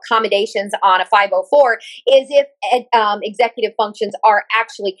 accommodations on a 504 is if executive functions are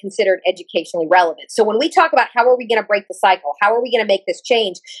actually considered educationally relevant. So when we talk about how are we going to break the cycle, how are we going to make this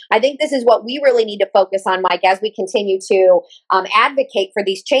change, I think this is what we really need to focus on, Mike, as we continue to advocate for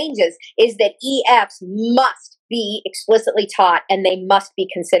these changes, is that EFs must be explicitly taught and they must be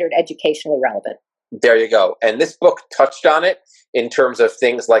considered educationally relevant. There you go. And this book touched on it. in terms of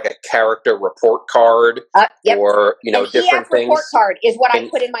things like a character report card Yep. or, An different EF report things. card is what I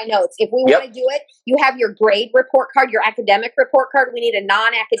put in my notes. If we want to do it, you have your grade report card, your academic report card. We need a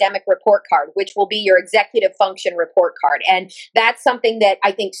non-academic report card, which will be your executive function report card. And that's something that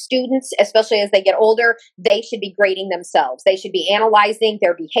I think students, especially as they get older, they should be grading themselves. They should be analyzing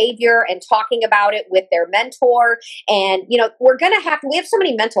their behavior and talking about it with their mentor. And, we're going to we have so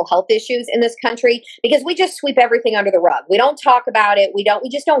many mental health issues in this country because we just sweep everything under the rug. We don't talk about it. We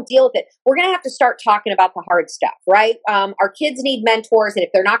just don't deal with it. We're going to have to start talking about the hard stuff, right? Our kids need mentors. And if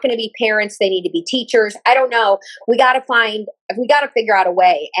they're not going to be parents, they need to be teachers. I don't know. We got to figure out a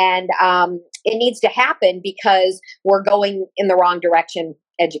way. And it needs to happen because we're going in the wrong direction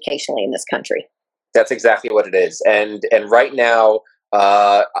educationally in this country. That's exactly what it is. And right now,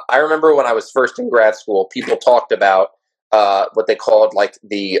 I remember when I was first in grad school, people talked about what they called like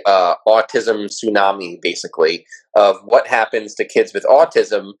the autism tsunami, basically, of what happens to kids with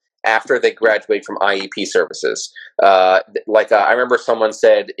autism after they graduate from IEP services. I remember someone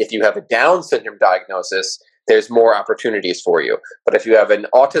said, if you have a Down syndrome diagnosis, there's more opportunities for you. But if you have an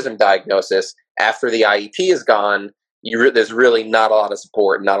autism diagnosis, after the IEP is gone, there's really not a lot of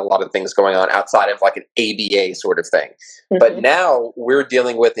support, not a lot of things going on outside of like an ABA sort of thing. Mm-hmm. But now we're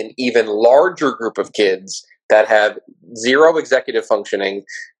dealing with an even larger group of kids that have zero executive functioning,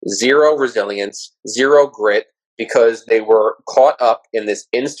 zero resilience, zero grit, because they were caught up in this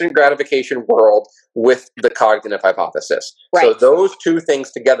instant gratification world with the cognitive hypothesis. Right. So those two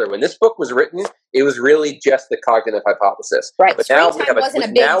things together, when this book was written, it was really just the cognitive hypothesis. Right. But now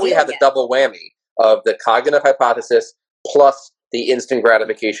we have the double whammy of the cognitive hypothesis plus the instant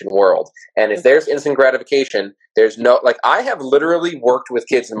gratification world. And if there's instant gratification, there's I have literally worked with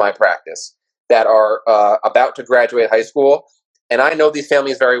kids in my practice that are about to graduate high school, and I know these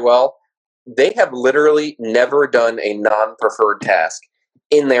families very well. They have literally never done a non-preferred task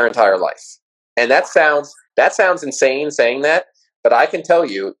in their entire life. And that sounds insane saying that, but I can tell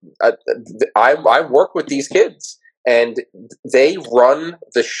you, I work with these kids, and they run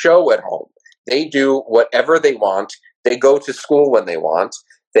the show at home. They do whatever they want. They go to school when they want.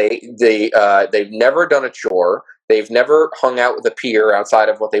 They've never done a chore. They've never hung out with a peer outside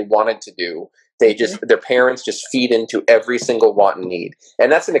of what they wanted to do. Their parents just feed into every single want and need.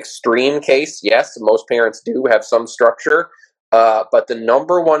 And that's an extreme case. Yes, most parents do have some structure. But the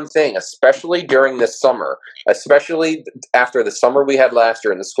number one thing, especially during this summer, especially after the summer we had last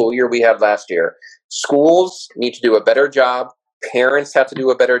year and the school year we had last year, schools need to do a better job. Parents have to do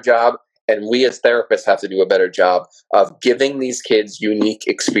a better job. And we as therapists have to do a better job of giving these kids unique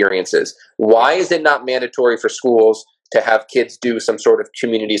experiences. Why is it not mandatory for schools to have kids do some sort of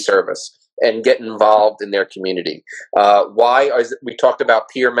community service and get involved in their community? We talked about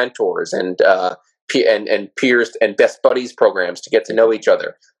peer mentors and peers and best buddies programs to get to know each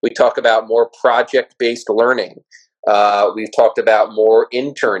other. We talk about more project-based learning. We've talked about more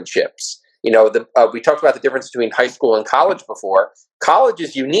internships. We talked about the difference between high school and college before. College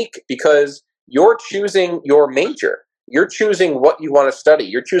is unique because you're choosing your major. You're choosing what you want to study.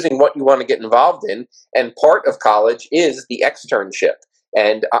 You're choosing what you want to get involved in. And part of college is the externship.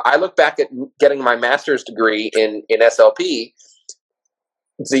 And I look back at getting my master's degree in SLP.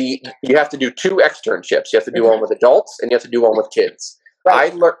 You have to do two externships. You have to do one with adults and you have to do one with kids.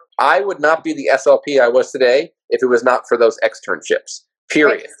 Right. I would not be the SLP I was today if it was not for those externships.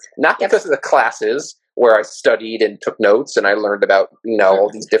 Period. Right. Not because of the classes where I studied and took notes and I learned about all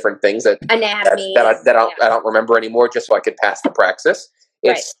these different things that anatomy that I don't remember anymore, just so I could pass the praxis.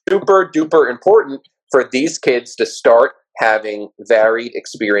 It's super duper important for these kids to start having varied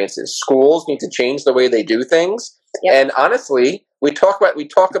experiences. Schools need to change the way they do things. Yep. And honestly, we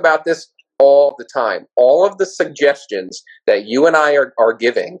talk about this all the time. All of the suggestions that you and I are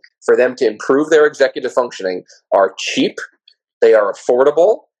giving for them to improve their executive functioning are cheap. They are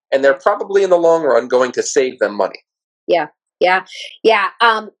affordable, and they're probably in the long run going to save them money. Yeah.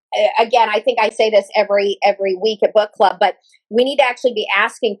 Again, I think I say this every week at book club, but we need to actually be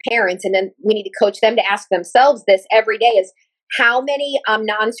asking parents, and then we need to coach them to ask themselves this every day: is how many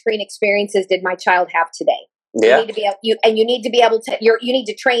non-screen experiences did my child have today? Yeah. You need to be able to you need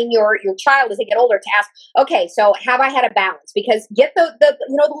to train your child as they get older to ask, okay, so have I had a balance? Because get the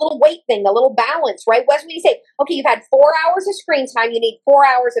little weight thing, the little balance, right? Wes, when you say, okay, you've had 4 hours of screen time, you need 4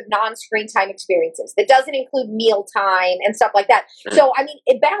 hours of non-screen time experiences. That doesn't include meal time and stuff like that. Mm-hmm. So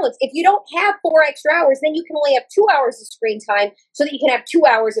it balance. If you don't have 4 extra hours, then you can only have 2 hours of screen time so that you can have 2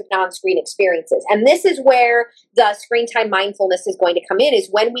 hours of non-screen experiences. And this is where the screen time mindfulness is going to come in, is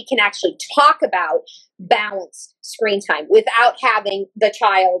when we can actually talk about balanced screen time without having the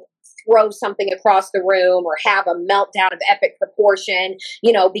child throw something across the room or have a meltdown of epic proportion,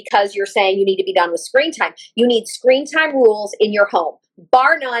 because you're saying you need to be done with screen time. You need screen time rules in your home,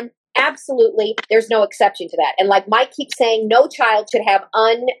 bar none. Absolutely. There's no exception to that. And like Mike keeps saying, no child should have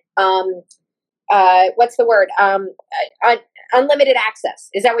unlimited access.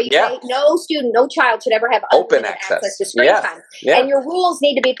 Is that what you say? No student, no child should ever have unlimited access to screen time. Yeah. And your rules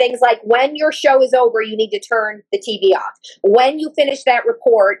need to be things like when your show is over, you need to turn the TV off. When you finish that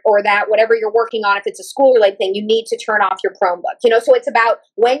report or that whatever you're working on, if it's a school-related thing, you need to turn off your Chromebook. So it's about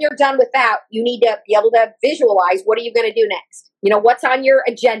when you're done with that, you need to be able to visualize what are you going to do next? What's on your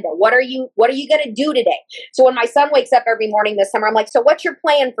agenda? What are you going to do today? So when my son wakes up every morning this summer, I'm like, so what's your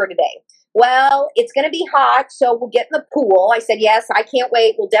plan for today? Well, it's going to be hot, so we'll get in the pool. I said, yes, I can't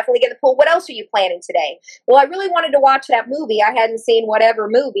wait. We'll definitely get in the pool. What else are you planning today? Well, I really wanted to watch that movie. I hadn't seen whatever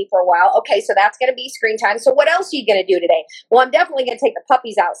movie for a while. Okay, so that's going to be screen time. So what else are you going to do today? Well, I'm definitely going to take the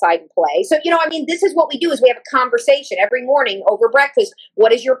puppies outside and play. So, this is what we do is we have a conversation every morning over breakfast.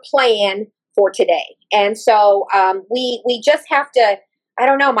 What is your plan for today? And so we just have to, I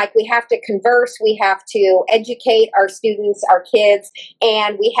don't know, Mike, we have to converse, we have to educate our students, our kids,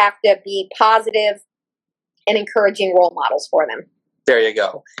 and we have to be positive and encouraging role models for them. There you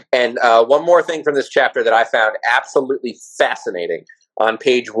go. And one more thing from this chapter that I found absolutely fascinating. On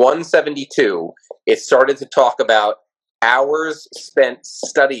page 172, it started to talk about hours spent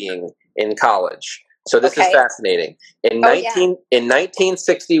studying in college. So this is fascinating. In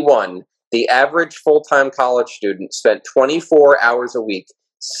 1961, the average full-time college student spent 24 hours a week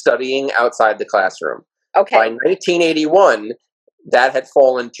studying outside the classroom. Okay. By 1981, that had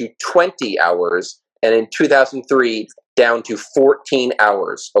fallen to 20 hours, and in 2003, down to 14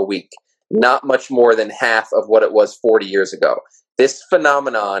 hours a week. Not much more than half of what it was 40 years ago. This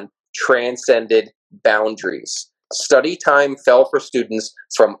phenomenon transcended boundaries. Study time fell for students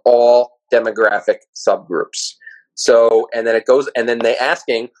from all demographic subgroups. So, and then it goes, and then they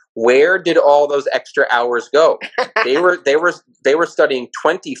asking, where did all those extra hours go? They were studying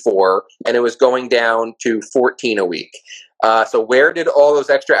 24, and it was going down to 14 a week. So where did all those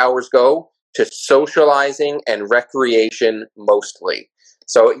extra hours go? To socializing and recreation mostly.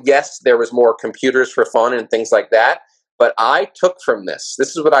 So yes, there was more computers for fun and things like that, but I took from this.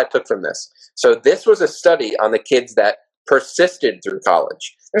 This is what I took from this. So this was a study on the kids that persisted through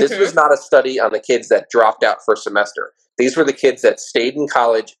college. This was not a study on the kids that dropped out first semester. These were the kids that stayed in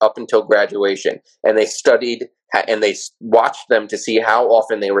college up until graduation, and they studied and they watched them to see how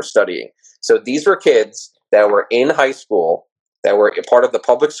often they were studying. So these were kids that were in high school, that were part of the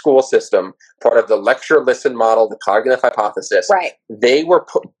public school system, part of the lecture-listen model, the cognitive hypothesis. Right. They were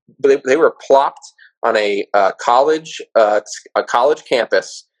plopped on a college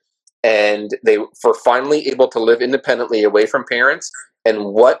campus, and they were finally able to live independently away from parents.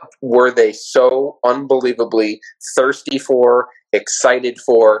 And what were they so unbelievably thirsty for, excited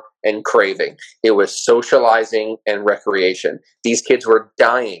for, and craving? It was socializing and recreation. These kids were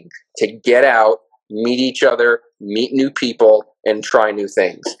dying to get out, meet each other, meet new people, and try new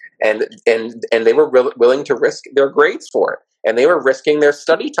things. And they were willing to risk their grades for it. And they were risking their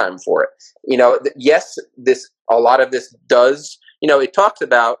study time for it. Yes, a lot of this does, it talks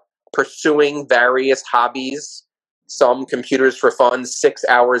about pursuing various hobbies, some computers for fun, 6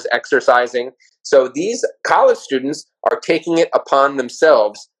 hours exercising. So these college students are taking it upon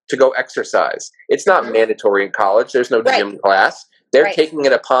themselves to go exercise. It's not mandatory in college. There's no gym class. They're taking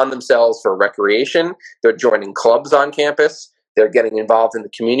it upon themselves for recreation. They're joining clubs on campus. They're getting involved in the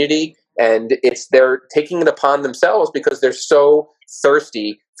community. And they're taking it upon themselves because they're so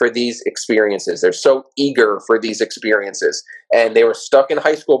thirsty for these experiences. They're so eager for these experiences. And they were stuck in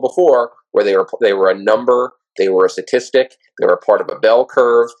high school before where they were a number, they were a statistic, they were a part of a bell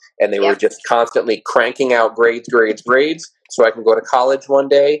curve, and they were just constantly cranking out grades, so I can go to college one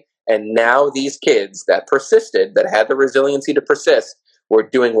day. And now these kids that persisted, that had the resiliency to persist, were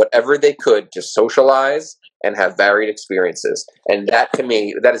doing whatever they could to socialize and have varied experiences. And that, to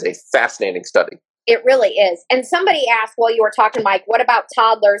me, that is a fascinating study. It really is. And somebody asked while you were talking, Mike, what about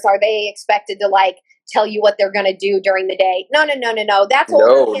toddlers? Are they expected to tell you what they're going to do during the day? No. That's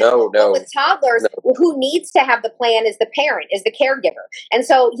older kids. No. But with toddlers, who needs to have the plan is the parent, is the caregiver. And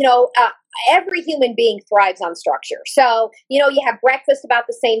so, every human being thrives on structure. So, you have breakfast about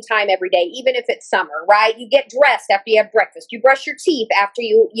the same time every day, even if it's summer, right? You get dressed after you have breakfast. You brush your teeth after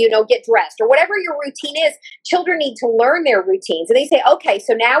you get dressed, or whatever your routine is. Children need to learn their routines. And they say, okay,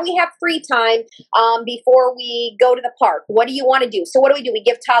 so now we have free time before we go to the park. What do you want to do? So what do? We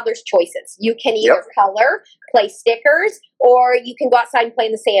give toddlers choices. You can either color, play stickers, or you can go outside and play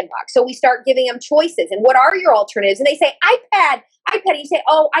in the sandbox. So we start giving them choices. And what are your alternatives? And they say, iPad. And you say,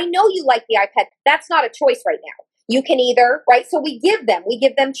 oh, I know you like the iPad. That's not a choice right now. You can either, right? So we give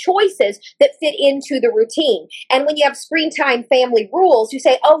them choices that fit into the routine. And when you have screen time family rules, you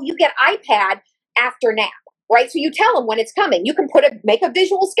say, oh, you get iPad after nap. Right? So you tell them when it's coming. You can make a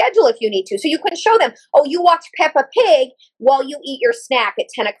visual schedule if you need to. So you can show them, oh, you watch Peppa Pig while you eat your snack at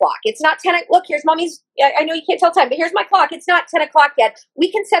 10 o'clock. It's not 10 o'clock. Look, here's mommy's, I know you can't tell time, but here's my clock. It's not 10 o'clock yet.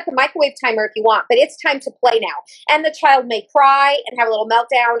 We can set the microwave timer if you want, but it's time to play now. And the child may cry and have a little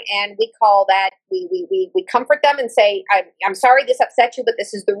meltdown, and we call that, we comfort them and say, I'm sorry this upset you, but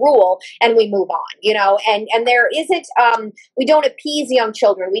this is the rule, and we move on, you know, and there isn't, we don't appease young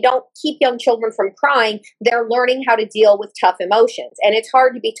children. We don't keep young children from crying. They're learning how to deal with tough emotions. And it's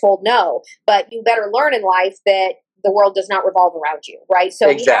hard to be told no, but you better learn in life that the world does not revolve around you, right? So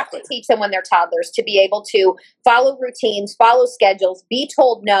we have to teach them when they're toddlers to be able to follow routines, follow schedules, be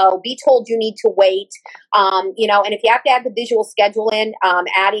told no, be told you need to wait, you know, and if you have to add the visual schedule in,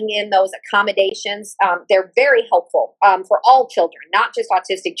 adding in those accommodations, they're very helpful for all children, not just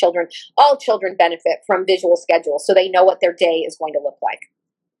autistic children. All children benefit from visual schedules so they know what their day is going to look like.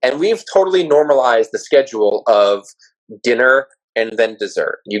 And we've totally normalized the schedule of dinner and then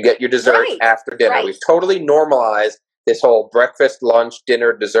dessert. You get your dessert after dinner. We've totally normalized this whole breakfast, lunch,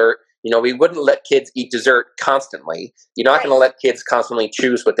 dinner, dessert. You know, we wouldn't let kids eat dessert constantly. You're not going to let kids constantly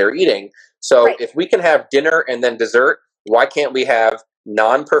choose what they're eating. So if we can have dinner and then dessert, why can't we have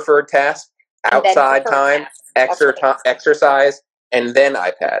non-preferred tasks, outside time, exercise, and then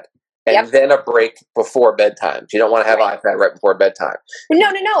iPad? And then a break before bedtime. You don't want to have iPad right before bedtime.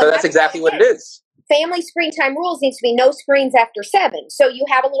 No. So that's exactly what it is. Family screen time rules needs to be no screens after 7. So you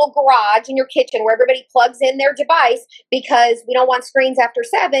have a little garage in your kitchen where everybody plugs in their device, because we don't want screens after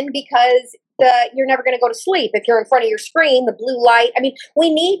 7, because you're never going to go to sleep if you're in front of your screen, the blue light. I mean,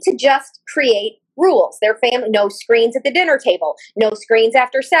 we need to just create rules. Their family, no screens at the dinner table, no screens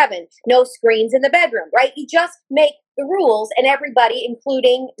after 7, no screens in the bedroom, right? You just make the rules, and everybody,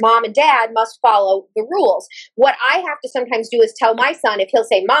 including mom and dad, must follow the rules. What I have to sometimes do is tell my son, if he'll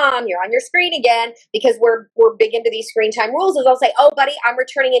say, Mom, you're on your screen again, because we're big into these screen time rules, is I'll say, oh, buddy, I'm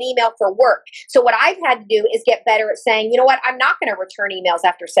returning an email for work. So what I've had to do is get better at saying, you know what, I'm not going to return emails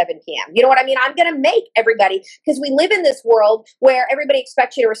after 7 p.m. You know what I mean? I'm going to make everybody, because we live in this world where everybody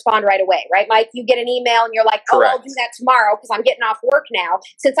expects you to respond right away, right, Mike? You get an email and you're like, oh, I'll do that tomorrow because I'm getting off work now.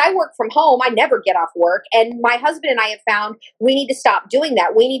 Since I work from home, I never get off work. And my husband and I have found we need to stop doing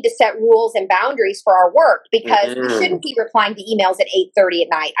that. We need to set rules and boundaries for our work, because we shouldn't be replying to emails at 8:30 at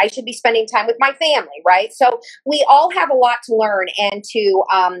night. I should be spending time with my family, right? So we all have a lot to learn and to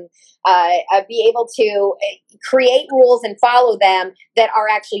be able to create rules and follow them that are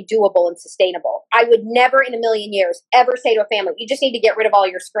actually doable and sustainable. I would never in a million years ever say to a family, you just need to get rid of all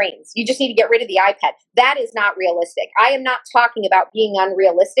your screens. You just need to get rid of the iPad. That is not realistic. I am not talking about being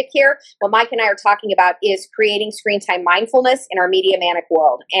unrealistic here. What Mike and I are talking about is creating screen time mindfulness in our media manic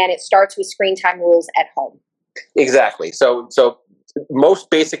world. And it starts with screen time rules at home. Exactly. So most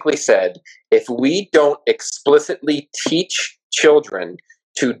basically said, if we don't explicitly teach children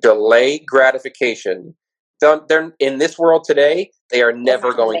to delay gratification, they're in this world today, they are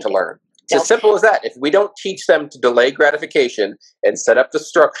never going to learn. It's as simple as that. If we don't teach them to delay gratification and set up the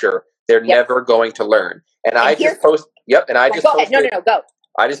structure, they're never going to learn. And I just posted. Go.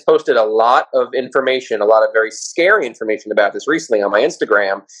 I just posted a lot of information, a lot of very scary information about this recently on my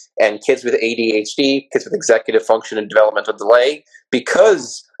Instagram, and kids with ADHD, kids with executive function and developmental delay,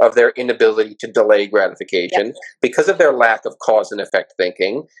 because of their inability to delay gratification, because of their lack of cause and effect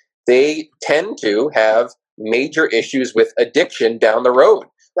thinking, they tend to have major issues with addiction down the road,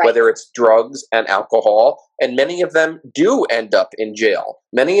 whether it's drugs and alcohol, and many of them do end up in jail.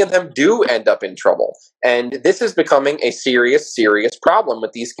 Many of them do end up in trouble. And this is becoming a serious, serious problem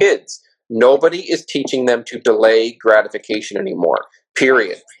with these kids. Nobody is teaching them to delay gratification anymore,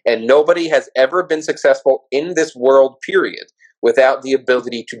 period. And nobody has ever been successful in this world, period, without the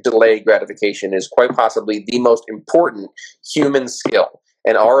ability to delay gratification. Is quite possibly the most important human skill.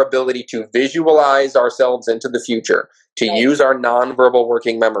 And our ability to visualize ourselves into the future, to use our nonverbal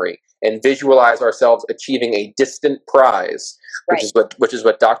working memory, and visualize ourselves achieving a distant prize, which is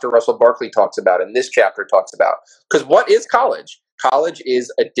what Dr. Russell Barkley talks about, and this chapter talks about. Because what is college? College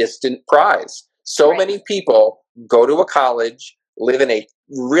is a distant prize. So many people go to a college, live in a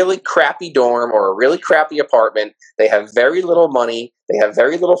really crappy dorm or a really crappy apartment. They have very little money. They have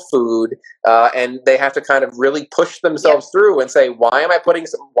very little food, and they have to kind of really push themselves through and say, why am I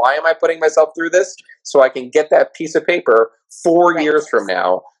putting myself through this? So I can get that piece of paper 4 years from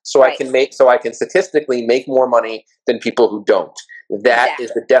now, so I can statistically make more money than people who don't. That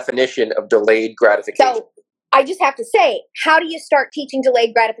is the definition of delayed gratification. So I just have to say, how do you start teaching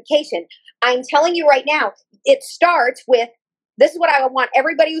delayed gratification? I'm telling you right now, it starts with, this is what I want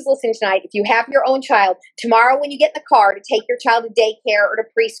everybody who's listening tonight. If you have your own child, tomorrow when you get in the car to take your child to daycare or to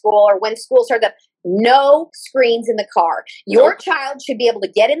preschool or when school starts up, no screens in the car. Your child should be able to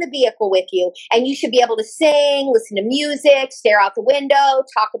get in the vehicle with you, and you should be able to sing, listen to music, stare out the window,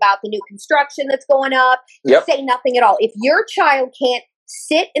 talk about the new construction that's going up, say nothing at all. If your child can't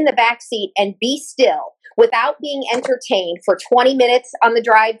sit in the back seat and be still without being entertained for 20 minutes on the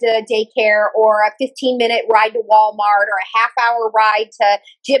drive to daycare or a 15-minute ride to Walmart or a half-hour ride to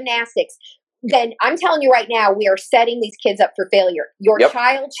gymnastics, then I'm telling you right now, we are setting these kids up for failure. Your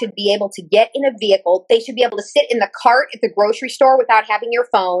child should be able to get in a vehicle. They should be able to sit in the cart at the grocery store without having your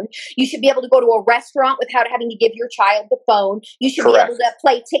phone. You should be able to go to a restaurant without having to give your child the phone. You should be able to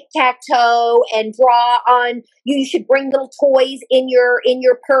play tic-tac-toe and draw on. You should bring little toys in your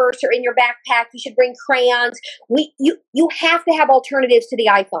purse or in your backpack. You should bring crayons. You have to have alternatives to the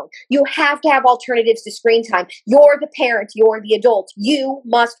iPhone. You have to have alternatives to screen time. You're the parent. You're the adult. You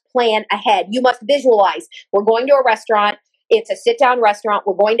must plan ahead. You must visualize. We're going to a restaurant. It's a sit-down restaurant.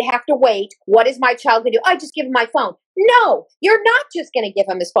 We're going to have to wait. What is my child going to do? I just give him my phone. No, you're not just going to give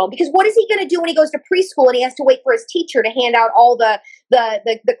him his phone, because what is he going to do when he goes to preschool and he has to wait for his teacher to hand out all the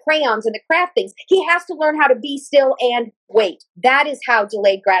crayons and the craft things? He has to learn how to be still and wait. That is how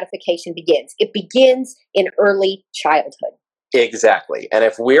delayed gratification begins. It begins in early childhood. Exactly. And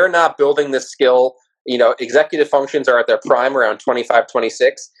if we're not building this skill, executive functions are at their prime around 25,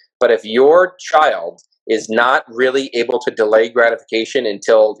 26. But if your child is not really able to delay gratification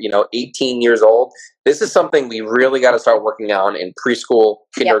until, 18 years old, this is something we really got to start working on in preschool,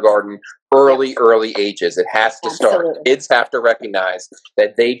 kindergarten, early ages. It has to start. Kids have to recognize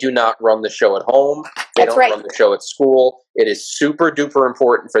that they do not run the show at home. They don't run the show at school. It is super duper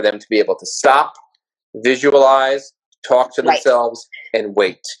important for them to be able to stop, visualize, talk to themselves, and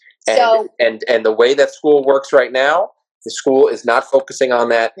wait. And the way that school works right now, the school is not focusing on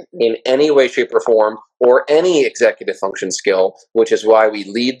that in any way, shape, or form, or any executive function skill, which is why we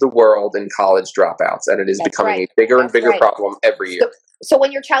lead the world in college dropouts. And it is becoming a bigger and bigger problem every year. So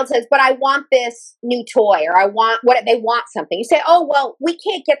when your child says, but I want this new toy, or they want something, you say, oh, well, we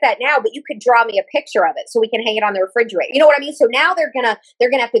can't get that now, but you could draw me a picture of it so we can hang it on the refrigerator. You know what I mean? So now they're gonna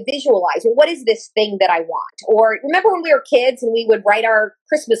have to visualize, well, what is this thing that I want? Or remember when we were kids and we would write our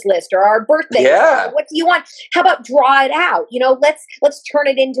Christmas list or our birthday list? What do you want? How about draw it out? Let's turn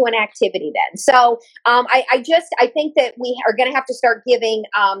it into an activity then. So I think that we are going to have to start giving,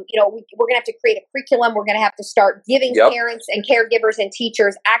 we're going to have to create a curriculum. We're going to have to start giving parents and caregivers and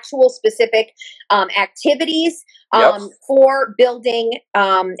teachers actual specific activities for building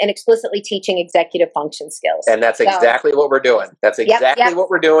and explicitly teaching executive function skills. And that's exactly what we're doing. That's exactly what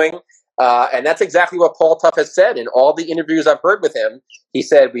we're doing. And that's exactly what Paul Tough has said in all the interviews I've heard with him. He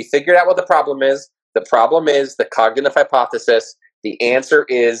said, we figured out what the problem is. The problem is the cognitive hypothesis. The answer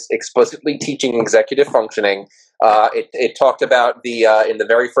is explicitly teaching executive functioning. It talked about in the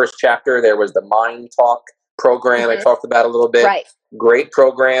very first chapter, there was the Mind Talk program I talked about a little bit. Great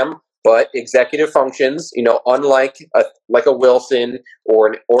program, but executive functions, unlike a Wilson or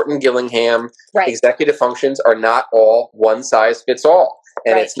an Orton Gillingham, executive functions are not all one size fits all.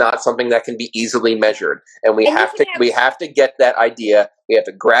 And it's not something that can be easily measured. And we have to get that idea. We have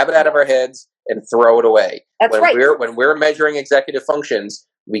to grab it out of our heads and throw it away. When we're measuring executive functions,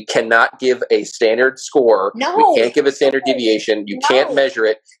 we cannot give a standard score. No. We can't give a standard deviation. You can't measure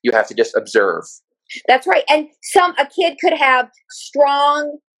it. You have to just observe. That's right. And a kid could have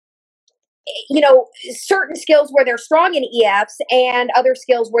strong, certain skills where they're strong in EFs and other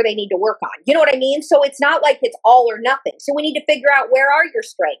skills where they need to work on. You know what I mean? So it's not like it's all or nothing. So we need to figure out, where are your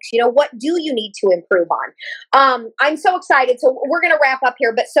strengths? What do you need to improve on? I'm so excited. So we're going to wrap up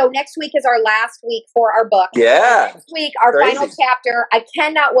here. But so next week is our last week for our book. Yeah. Next week, our final chapter. I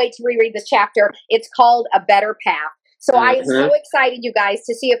cannot wait to reread this chapter. It's called A Better Path. So I am so excited, you guys,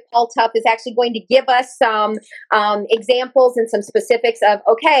 to see if Paul Tough is actually going to give us some examples and some specifics of,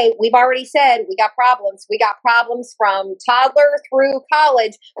 okay, we've already said we got problems. We got problems from toddler through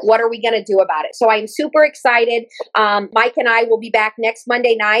college. What are we going to do about it? So I'm super excited. Mike and I will be back next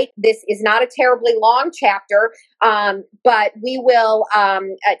Monday night. This is not a terribly long chapter, but we will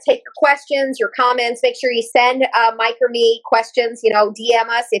take your questions, your comments. Make sure you send Mike or me questions, DM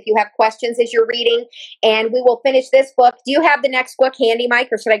us if you have questions as you're reading, and we will finish this book. Do you have the next book handy, Mike,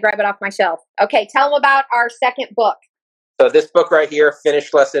 or should I grab it off my shelf? Okay, tell them about our second book. So this book right here,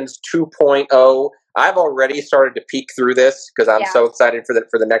 Finish Lessons 2.0. I've already started to peek through this because I'm so excited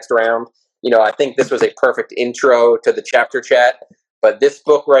for the next round. I think this was a perfect intro to the chapter chat. But this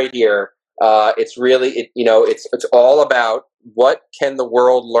book right here, it's really, it's all about what can the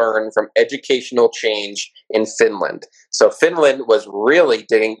world learn from educational change in Finland. So Finland was really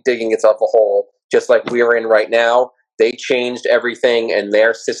digging itself a hole, just like we are in right now. They changed everything in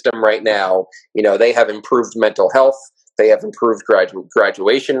their system right now. They have improved mental health. They have improved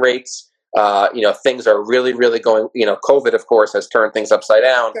graduation rates. Things are really, really going, COVID, of course, has turned things upside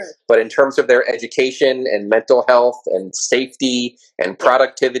down. Sure. But in terms of their education and mental health and safety and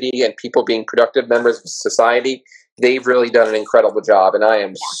productivity and people being productive members of society, they've really done an incredible job. And I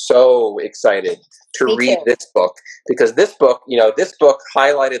am so excited to read this book because this book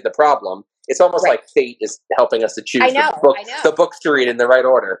highlighted the problem. It's almost like fate is helping us to choose the books to read in the right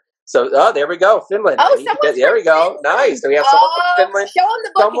order. So, there we go, Finland. Oh, there we go. Nice. So we have someone from Finland. Show them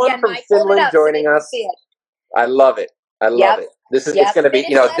the book someone again, from Mike. Finland joining us. I love it. I love it. This is it's going to be.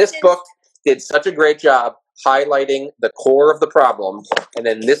 This book did such a great job highlighting the core of the problem, and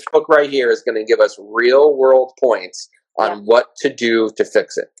then this book right here is going to give us real world points on what to do to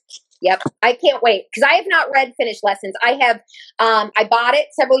fix it. Yep. I can't wait because I have not read Finish Lessons. I bought it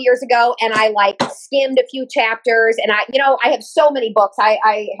several years ago and I skimmed a few chapters and I have so many books. I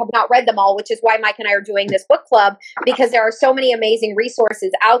have not read them all, which is why Mike and I are doing this book club because there are so many amazing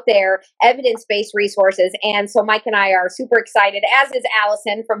resources out there, evidence-based resources. And so Mike and I are super excited, as is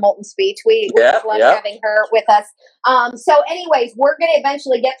Allison from Molten Speech. We love having her with us. So anyways, we're going to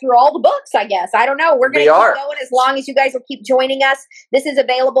eventually get through all the books, I guess. I don't know. We're going to keep going as long as you guys will keep joining us. This is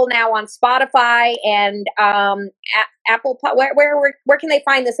available now on Spotify and Apple. Where can they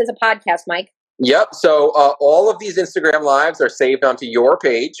find this as a podcast, Mike? Yep. So all of these Instagram lives are saved onto your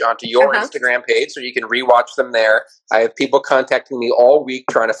page, onto your Instagram page, so you can rewatch them there. I have people contacting me all week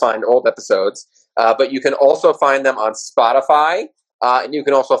trying to find old episodes, but you can also find them on Spotify, and you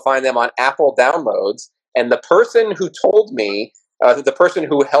can also find them on Apple Downloads. And the person who told me, the person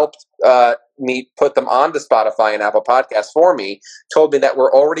who helped me put them onto Spotify and Apple Podcasts for me, told me that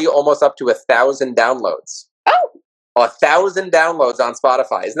we're already almost up to 1,000 downloads. Oh, 1,000 downloads on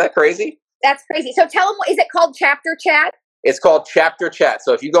Spotify. Isn't that crazy? That's crazy. So tell them, is it called Chapter Chat? It's called Chapter Chat.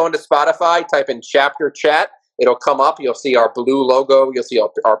 So if you go into Spotify, type in Chapter Chat, it'll come up. You'll see our blue logo. You'll see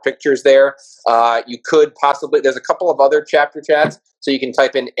our pictures there. You could possibly, there's a couple of other Chapter Chats. So you can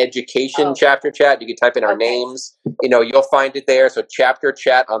type in Education Chapter Chat. You can type in our names. You'll find it there. So Chapter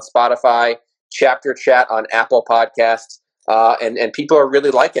Chat on Spotify, Chapter Chat on Apple Podcasts. And people are really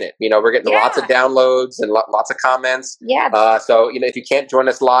liking it. We're getting lots of downloads and lots of comments. Yeah. So, if you can't join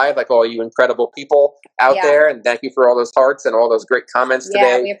us live, like all you incredible people out there, and thank you for all those hearts and all those great comments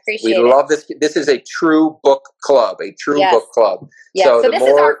today. Yeah, we appreciate it. We love this. This is a true book club, book club. Yeah. So this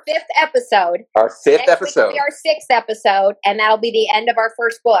is our 5th episode. Our 5th episode. This will be our 6th episode, and that'll be the end of our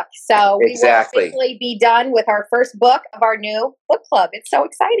first book. So we will officially be done with our first book of our new book club. It's so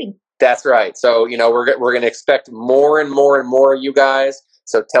exciting. That's right. So, we're going to expect more and more and more of you guys.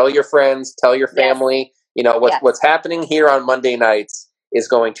 So tell your friends, tell your family, what's happening here on Monday nights is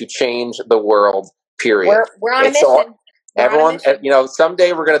going to change the world, period. We're on a mission. Everyone,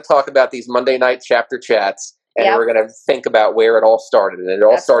 someday we're going to talk about these Monday night chapter chats and we're going to think about where it all started. And it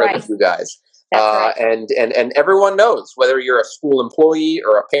all started with you guys. And everyone knows, whether you're a school employee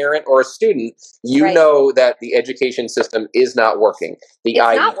or a parent or a student, know that the education system is not working. The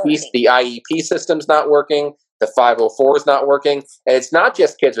IEP system's not working. The 504 is not working. And it's not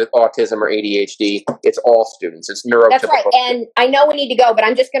just kids with autism or ADHD. It's all students. It's neurotypical. That's right. And I know we need to go, but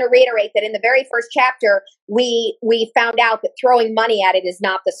I'm just going to reiterate that in the very first chapter, we found out that throwing money at it is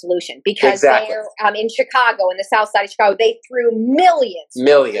not the solution. Because they're in Chicago, in the south side of Chicago, they threw millions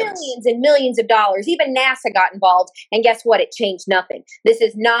and millions of dollars. Even NASA got involved. And guess what? It changed nothing. This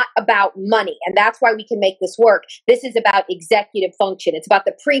is not about money. And that's why we can make this work. This is about executive function. It's about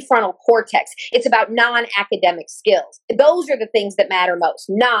the prefrontal cortex. It's about non-academic skills. Those are the things that matter most,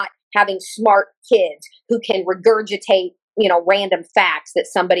 not having smart kids who can regurgitate, random facts that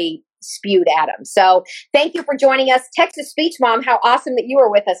somebody spewed at them. So thank you for joining us. Texas Speech Mom, how awesome that you were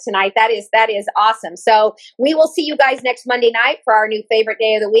with us tonight. That is awesome. So we will see you guys next Monday night for our new favorite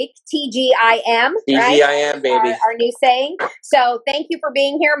day of the week, TGIM. TGIM, right? baby. Our new saying. So thank you for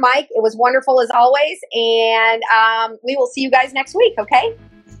being here, Mike. It was wonderful as always. And we will see you guys next week, okay?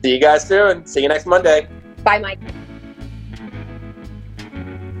 See you guys soon. See you next Monday. Bye, Mike.